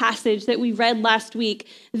Easter passage that we read last week,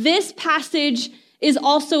 this passage is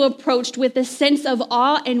also approached with a sense of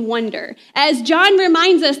awe and wonder, as John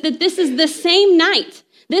reminds us that this is the same night.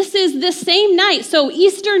 This is the same night. So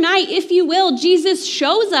Easter night, if you will, Jesus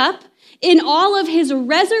shows up in all of his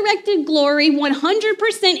resurrected glory,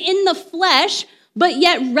 100% in the flesh, but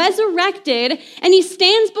yet resurrected. And he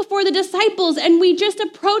stands before the disciples, and we just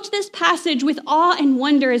approach this passage with awe and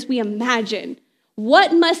wonder as we imagine.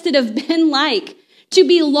 What must it have been like to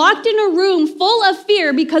be locked in a room full of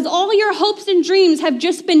fear because all your hopes and dreams have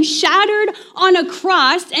just been shattered on a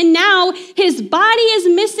cross, and now his body is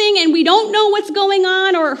missing and we don't know what's going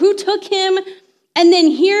on or who took him. And then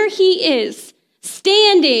here he is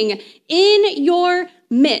standing in your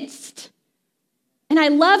midst. And I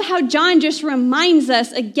love how John just reminds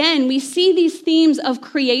us again, we see these themes of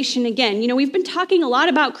creation again. You know, we've been talking a lot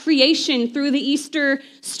about creation through the Easter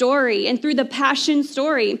story and through the Passion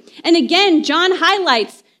story. And again, John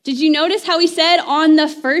highlights, did you notice how he said on the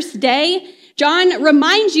first day? John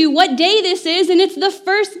reminds you what day this is, and it's the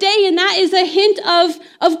first day, and that is a hint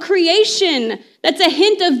of creation. That's a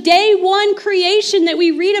hint of day one creation that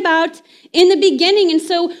we read about in the beginning. And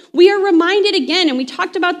so we are reminded again, and we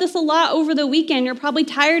talked about this a lot over the weekend. You're probably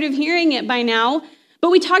tired of hearing it by now,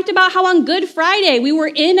 but we talked about how on Good Friday we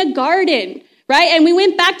were in a garden, right? And we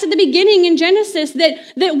went back to the beginning in Genesis that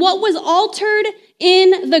what was altered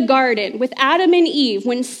in the garden with Adam and Eve,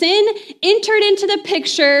 when sin entered into the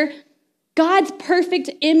picture, God's perfect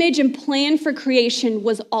image and plan for creation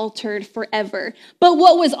was altered forever. But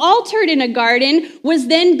what was altered in a garden was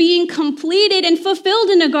then being completed and fulfilled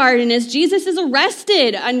in a garden as Jesus is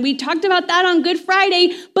arrested. And we talked about that on Good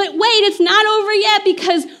Friday. But wait, it's not over yet,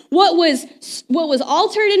 because what was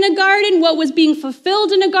altered in a garden, what was being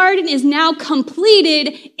fulfilled in a garden is now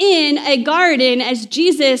completed in a garden as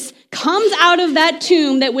Jesus comes out of that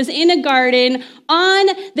tomb that was in a garden on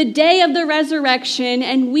the day of the resurrection,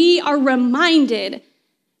 and we are reminded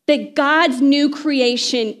that God's new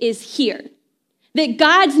creation is here. That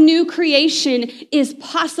God's new creation is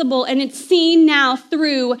possible, and it's seen now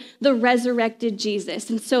through the resurrected Jesus.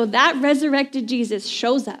 And so that resurrected Jesus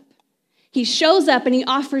shows up. He shows up and he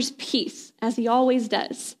offers peace, as he always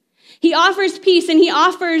does. He offers peace, and he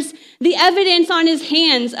offers the evidence on his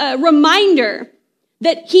hands, a reminder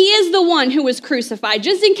that he is the one who was crucified,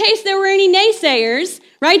 just in case there were any naysayers,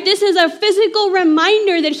 right? This is a physical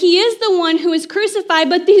reminder that he is the one who is crucified,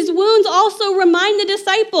 but these wounds also remind the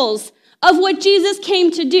disciples of what Jesus came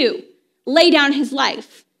to do, lay down his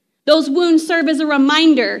life. Those wounds serve as a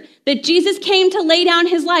reminder that Jesus came to lay down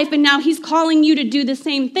his life, and now he's calling you to do the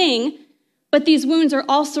same thing. But these wounds are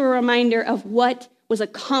also a reminder of what was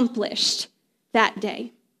accomplished that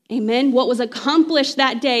day. Amen. What was accomplished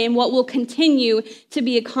that day and what will continue to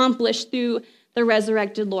be accomplished through the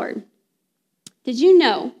resurrected Lord. Did you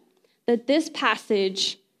know that this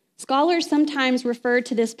passage, scholars sometimes refer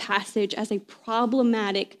to this passage as a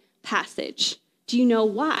problematic passage? Do you know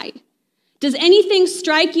why? Does anything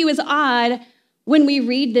strike you as odd when we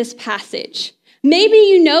read this passage? Maybe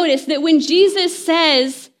you notice that when Jesus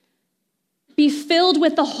says, be filled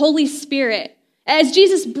with the Holy Spirit, as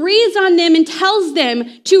Jesus breathes on them and tells them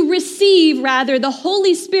to receive, the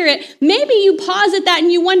Holy Spirit, maybe you pause at that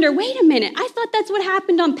and you wonder, wait a minute, I thought that's what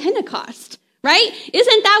happened on Pentecost, right?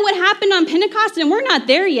 Isn't that what happened on Pentecost? And we're not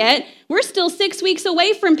there yet. We're still 6 weeks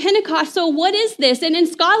away from Pentecost. So what is this? And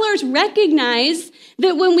scholars recognize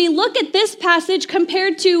that when we look at this passage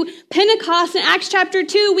compared to Pentecost in Acts chapter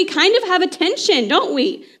 2, we kind of have a tension, don't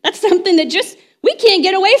we? That's something that we can't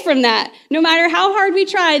get away from that. No matter how hard we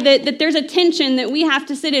try, that there's a tension that we have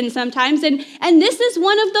to sit in sometimes. And this is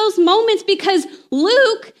one of those moments, because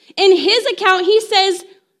Luke, in his account, he says,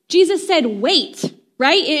 Jesus said, wait,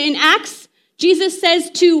 right? In Acts, Jesus says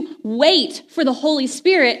to wait for the Holy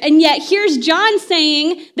Spirit. And yet here's John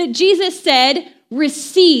saying that Jesus said,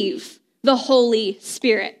 receive the Holy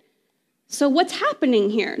Spirit. So what's happening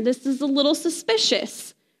here? This is a little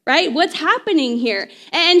suspicious. Right? What's happening here?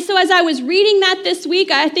 And so as I was reading that this week,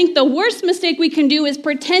 I think the worst mistake we can do is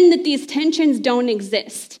pretend that these tensions don't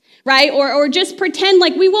exist, right? Or just pretend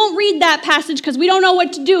like we won't read that passage because we don't know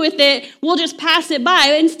what to do with it. We'll just pass it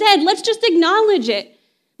by. Instead, let's just acknowledge it,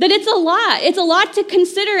 that it's a lot. It's a lot to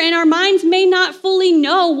consider, and our minds may not fully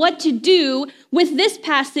know what to do with this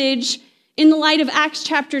passage in the light of Acts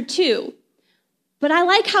chapter 2. But I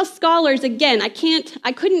like how scholars, again,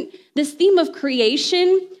 this theme of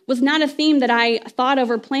creation was not a theme that I thought of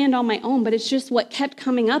or planned on my own, but it's just what kept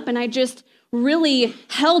coming up, and I just really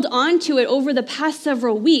held on to it over the past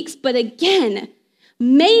several weeks. But again,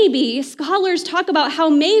 maybe scholars talk about how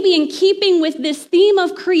maybe in keeping with this theme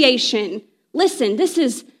of creation, listen, this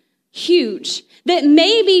is huge, that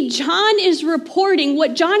maybe what John is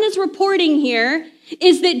reporting here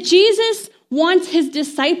is that Jesus wants his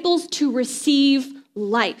disciples to receive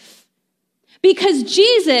life. Because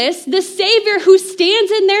Jesus, the Savior who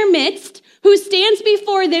stands in their midst, who stands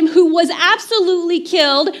before them, who was absolutely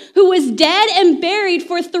killed, who was dead and buried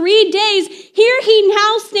for 3 days, here he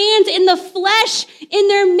now stands in the flesh in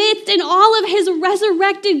their midst in all of his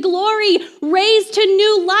resurrected glory, raised to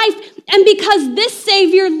new life. And because this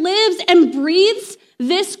Savior lives and breathes,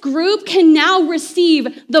 this group can now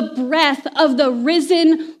receive the breath of the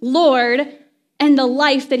risen Lord and the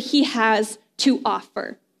life that he has to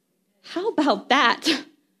offer. How about that?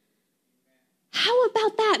 How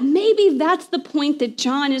about that? Maybe that's the point that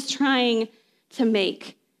John is trying to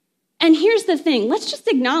make. And here's the thing. Let's just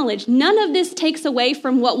acknowledge none of this takes away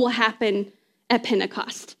from what will happen at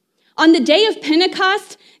Pentecost. On the day of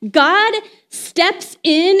Pentecost, God steps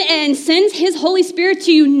in and sends his Holy Spirit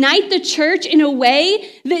to unite the church in a way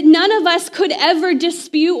that none of us could ever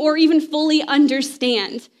dispute or even fully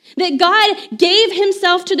understand. That God gave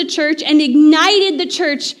himself to the church and ignited the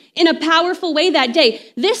church in a powerful way that day.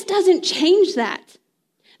 This doesn't change that.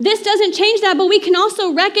 This doesn't change that, but we can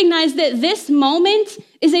also recognize that this moment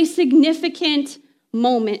is a significant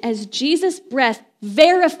moment as Jesus' breath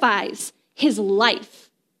verifies his life.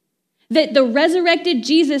 That the resurrected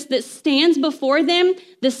Jesus that stands before them,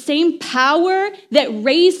 the same power that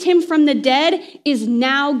raised him from the dead, is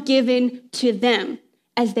now given to them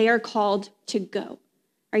as they are called to go.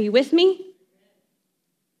 Are you with me?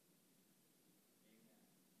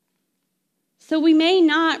 So we may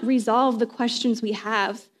not resolve the questions we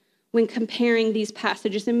have when comparing these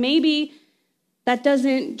passages, and maybe that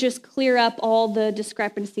doesn't just clear up all the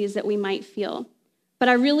discrepancies that we might feel. But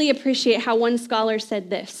I really appreciate how one scholar said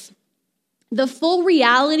this: the full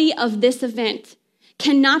reality of this event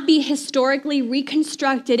cannot be historically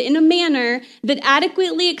reconstructed in a manner that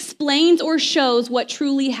adequately explains or shows what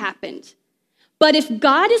truly happened. But if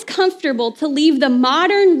God is comfortable to leave the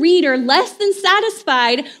modern reader less than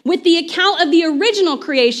satisfied with the account of the original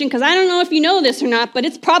creation, because I don't know if you know this or not, but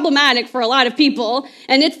it's problematic for a lot of people,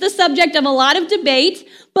 and it's the subject of a lot of debate.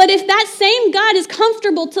 But if that same God is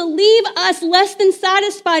comfortable to leave us less than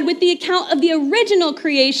satisfied with the account of the original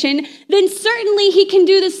creation, then certainly he can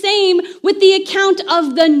do the same with the account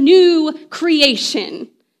of the new creation.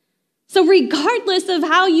 So regardless of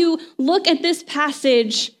how you look at this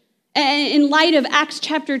passage, in light of Acts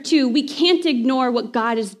chapter 2, we can't ignore what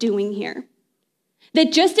God is doing here.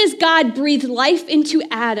 That just as God breathed life into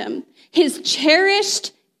Adam, his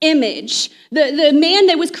cherished image, the man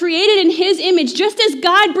that was created in his image, just as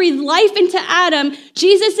God breathed life into Adam,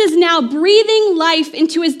 Jesus is now breathing life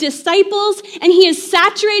into his disciples, and he is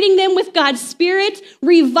saturating them with God's Spirit,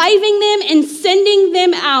 reviving them and sending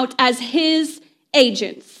them out as his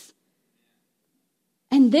agents.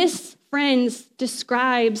 And this, friends,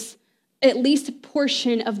 describes at least a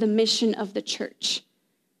portion of the mission of the church.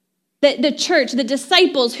 The church, the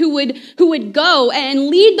disciples who would go and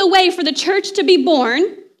lead the way for the church to be born,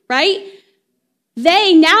 right?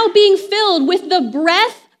 They, now being filled with the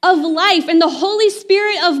breath of life and the Holy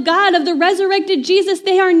Spirit of God, of the resurrected Jesus,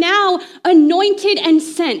 they are now anointed and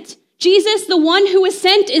sent. Jesus, the one who was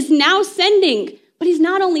sent, is now sending. But he's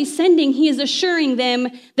not only sending, he is assuring them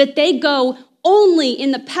that they go only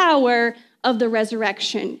in the power of the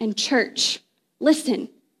resurrection. And church, listen,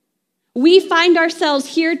 we find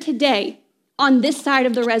ourselves here today on this side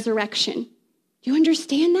of the resurrection. Do you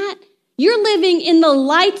understand that? You're living in the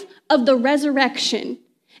light of the resurrection,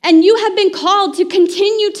 and you have been called to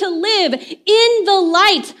continue to live in the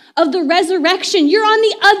light of the resurrection. You're on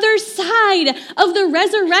the other side of the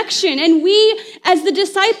resurrection, and we, as the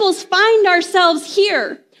disciples, find ourselves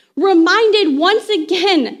here, reminded once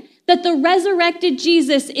again that the resurrected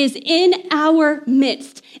Jesus is in our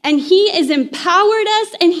midst, and he has empowered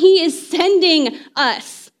us, and he is sending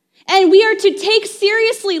us. And we are to take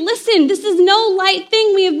seriously, listen, this is no light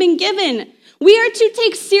thing we have been given. We are to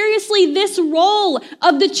take seriously this role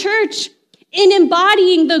of the church in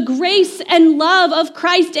embodying the grace and love of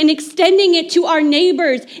Christ and extending it to our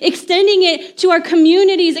neighbors, extending it to our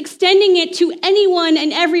communities, extending it to anyone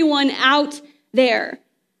and everyone out there.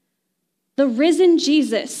 The risen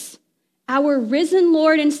Jesus, our risen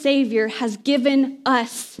Lord and Savior, has given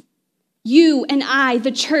us, you and I,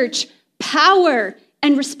 the church, power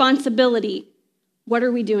and responsibility. What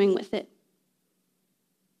are we doing with it?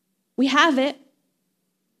 We have it.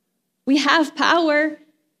 We have power,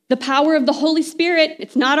 the power of the Holy Spirit.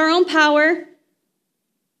 It's not our own power.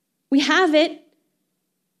 We have it.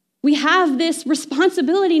 We have this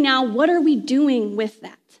responsibility now. What are we doing with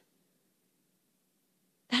that?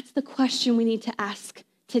 That's the question we need to ask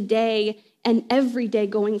today and every day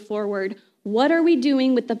going forward. What are we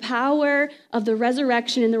doing with the power of the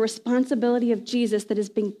resurrection and the responsibility of Jesus that has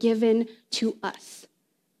been given to us?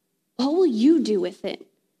 What will you do with it?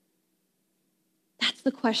 That's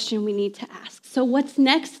the question we need to ask. So what's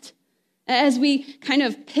next? As we kind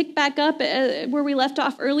of pick back up where we left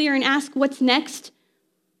off earlier and ask what's next,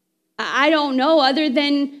 I don't know, other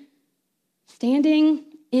than standing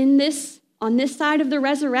on this side of the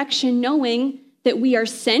resurrection, knowing that we are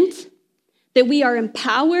sent, that we are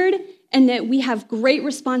empowered, and that we have great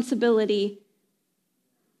responsibility.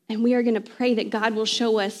 And we are going to pray that God will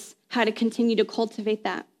show us how to continue to cultivate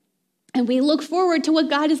that. And we look forward to what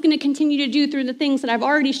God is going to continue to do through the things that I've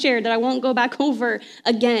already shared that I won't go back over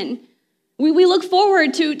again. We look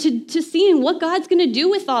forward to seeing what God's going to do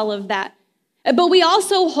with all of that. But we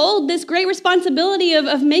also hold this great responsibility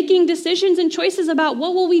of making decisions and choices about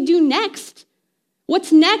what will we do next?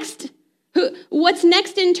 What's next? What's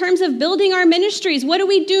next in terms of building our ministries? What do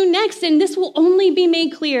we do next? And this will only be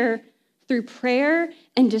made clear through prayer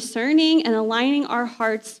and discerning and aligning our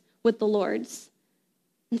hearts with the Lord's.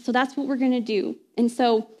 And so that's what we're going to do. And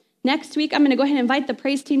so next week, I'm going to go ahead and invite the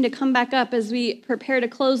praise team to come back up as we prepare to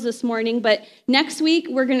close this morning. But next week,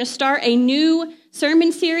 we're going to start a new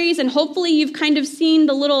sermon series. And hopefully you've kind of seen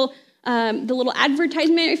the little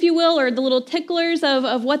advertisement, if you will, or the little ticklers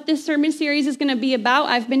of what this sermon series is going to be about.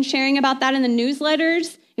 I've been sharing about that in the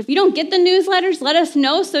newsletters. If you don't get the newsletters, let us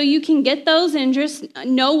know so you can get those and just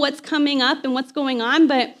know what's coming up and what's going on.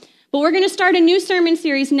 But we're going to start a new sermon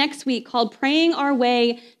series next week called Praying Our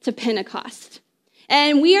Way to Pentecost.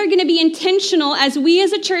 And we are going to be intentional as we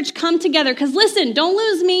as a church come together. Because listen, don't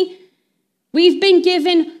lose me. We've been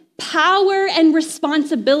given power and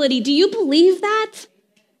responsibility. Do you believe that?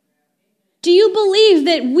 Do you believe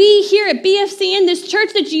that we here at BFCN, this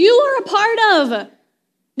church that you are a part of,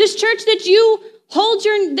 this church that you hold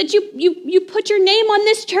you put your name on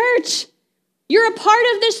this church, you're a part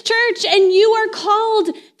of this church and you are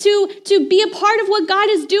called to be a part of what God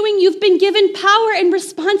is doing. You've been given power and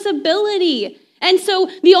responsibility. And so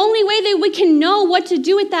the only way that we can know what to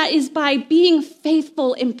do with that is by being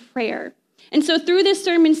faithful in prayer. And so through this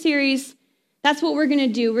sermon series, that's what we're going to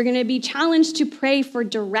do. We're going to be challenged to pray for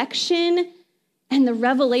direction and the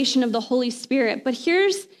revelation of the Holy Spirit. But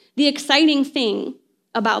here's the exciting thing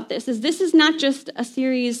about this is not just a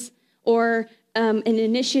series or an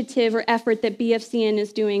initiative or effort that BFCN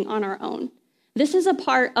is doing on our own. This is a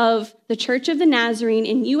part of the Church of the Nazarene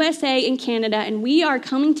in USA and Canada, and we are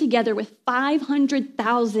coming together with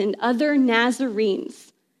 500,000 other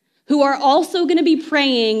Nazarenes who are also going to be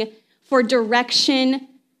praying for direction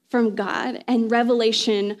from God and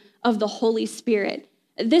revelation of the Holy Spirit.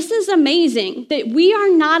 This is amazing that we are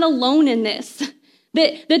not alone in this,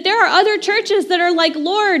 that there are other churches that are like,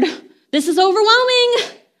 Lord, this is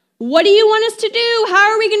overwhelming. What do you want us to do?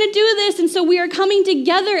 How are we going to do this? And so we are coming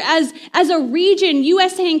together as a region,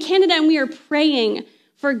 USA and Canada, and we are praying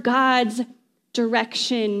for God's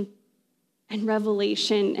direction and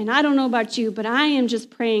revelation. And I don't know about you, but I am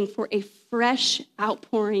just praying for a fresh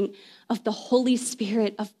outpouring of the Holy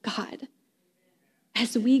Spirit of God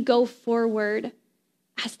as we go forward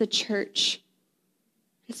as the church.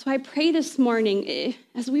 And so I pray this morning,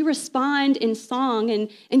 as we respond in song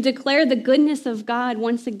and declare the goodness of God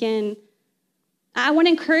once again, I want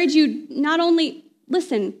to encourage you not only,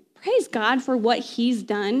 listen, praise God for what he's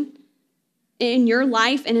done in your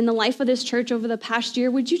life and in the life of this church over the past year.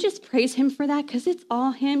 Would you just praise him for that? Because it's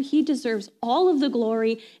all him. He deserves all of the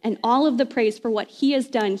glory and all of the praise for what he has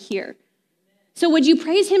done here. So would you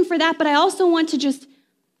praise him for that? But I also want to just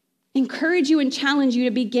encourage you and challenge you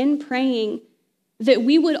to begin praying that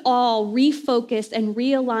we would all refocus and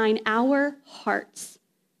realign our hearts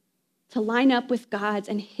to line up with God's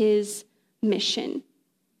and his mission.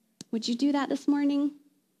 Would you do that this morning?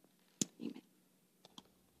 Amen.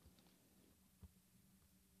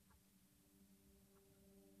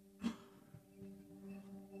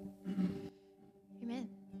 Amen.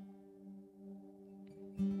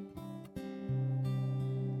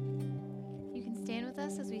 You can stand with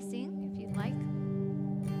us as we sing, if you'd like.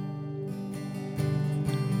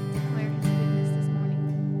 Declare his goodness this morning.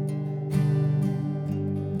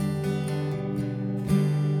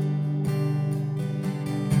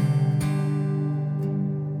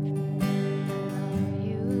 I love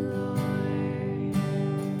you, Lord.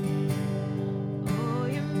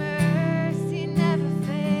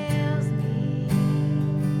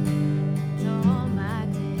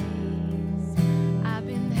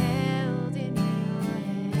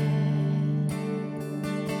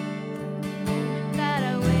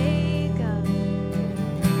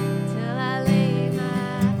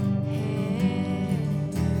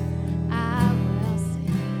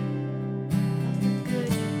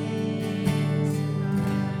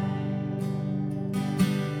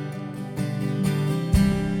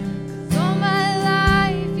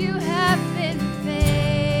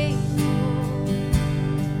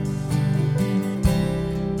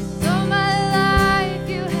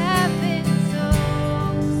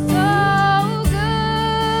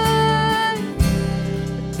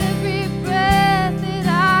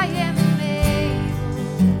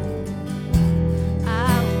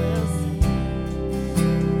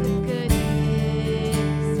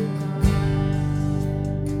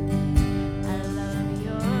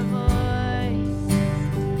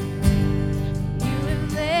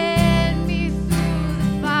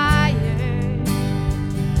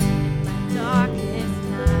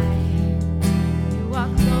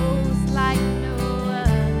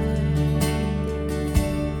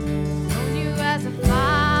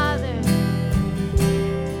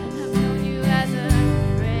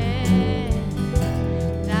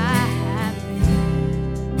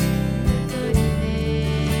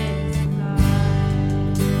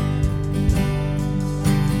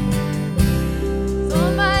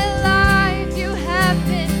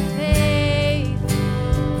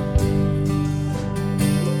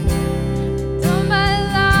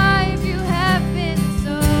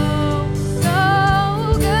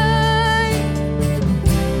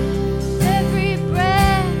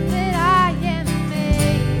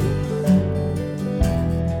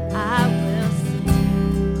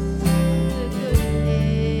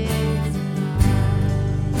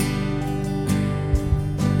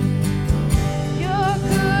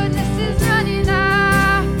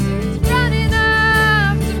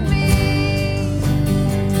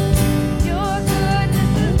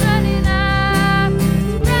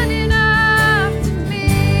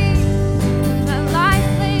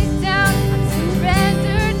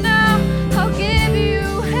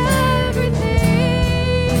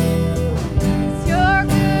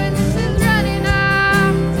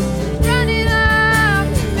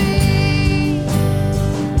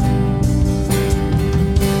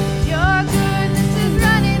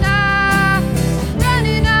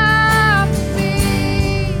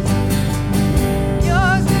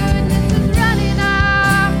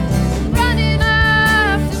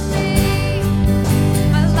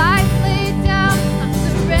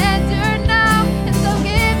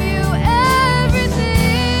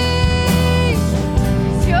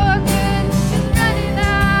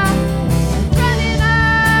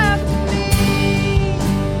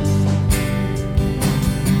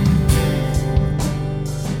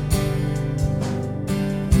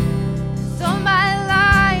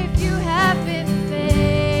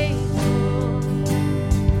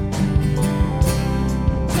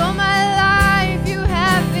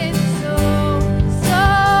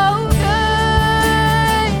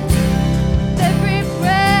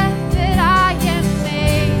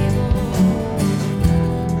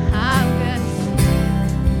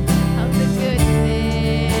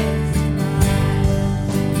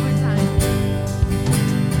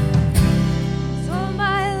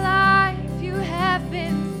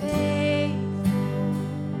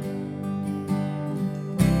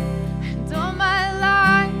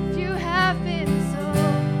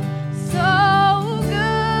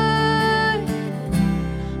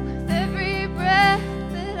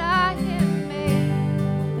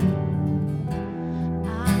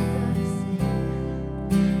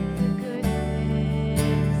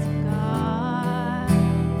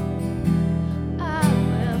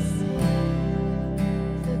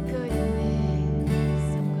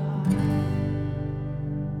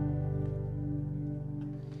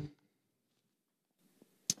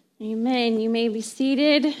 Amen. You may be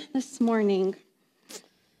seated this morning.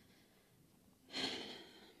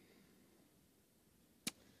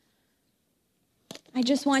 I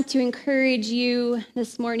just want to encourage you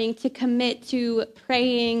this morning to commit to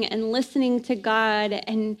praying and listening to God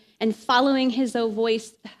and following his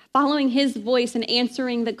voice and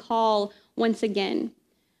answering the call once again.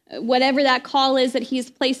 Whatever that call is that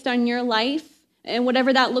he's placed on your life, and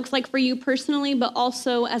whatever that looks like for you personally, but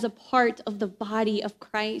also as a part of the body of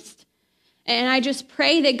Christ. And I just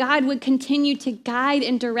pray that God would continue to guide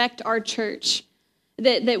and direct our church,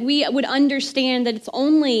 that we would understand that it's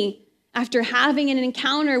only after having an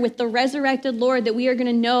encounter with the resurrected Lord that we are going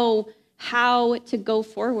to know how to go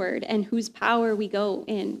forward and whose power we go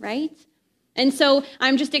in, right? And so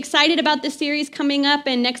I'm just excited about this series coming up,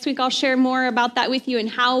 and next week I'll share more about that with you and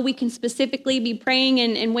how we can specifically be praying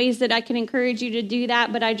and ways that I can encourage you to do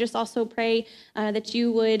that. But I just also pray that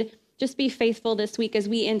you would just be faithful this week as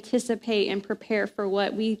we anticipate and prepare for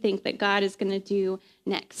what we think that God is going to do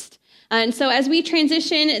next. And so as we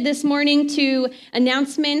transition this morning to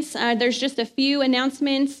announcements, there's just a few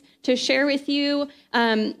announcements to share with you.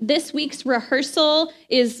 This week's rehearsal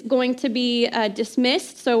is going to be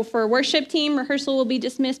dismissed. So for worship team, rehearsal will be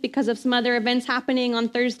dismissed because of some other events happening on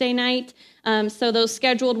Thursday night. So those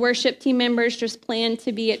scheduled worship team members just plan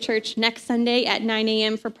to be at church next Sunday at 9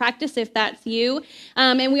 a.m. for practice, if that's you.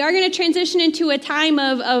 And we are going to transition into a time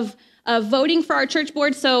of voting for our church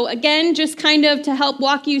board. So again, just kind of to help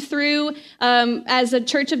walk you through, as a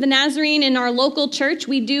Church of the Nazarene in our local church,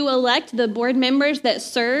 we do elect the board members that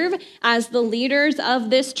serve as the leaders of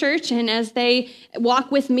this church, and as they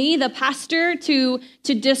walk with me, the pastor, to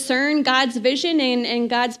discern God's vision and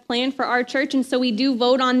God's plan for our church. And so we do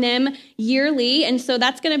vote on them yearly. And so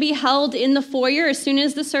that's going to be held in the foyer as soon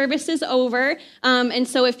as the service is over. And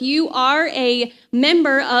so if you are a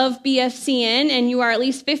member of BFCN and you are at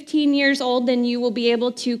least 15 years old, then you will be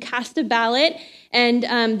able to cast a ballot. And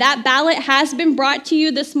that ballot has been brought to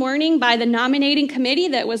you this morning by the nominating committee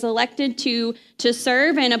that was elected to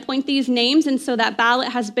serve and appoint these names. And so that ballot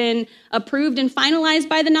has been approved and finalized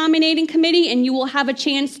by the nominating committee, and you will have a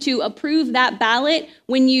chance to approve that ballot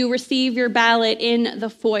when you receive your ballot in the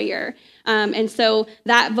foyer. And so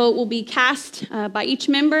that vote will be cast by each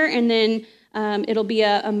member, and then it'll be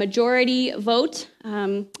a majority vote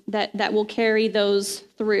that will carry those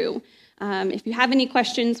through. If you have any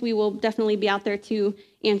questions, we will definitely be out there to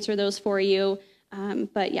answer those for you.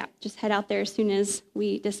 But yeah, just head out there as soon as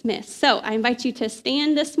we dismiss. So I invite you to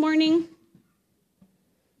stand this morning.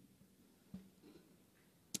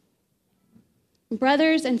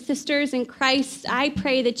 Brothers and sisters in Christ, I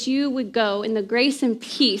pray that you would go in the grace and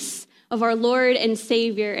peace of our Lord and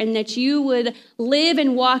Savior, and that you would live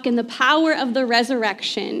and walk in the power of the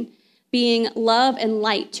resurrection, being love and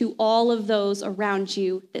light to all of those around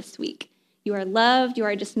you this week. You are loved. You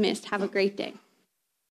are dismissed. Have a great day.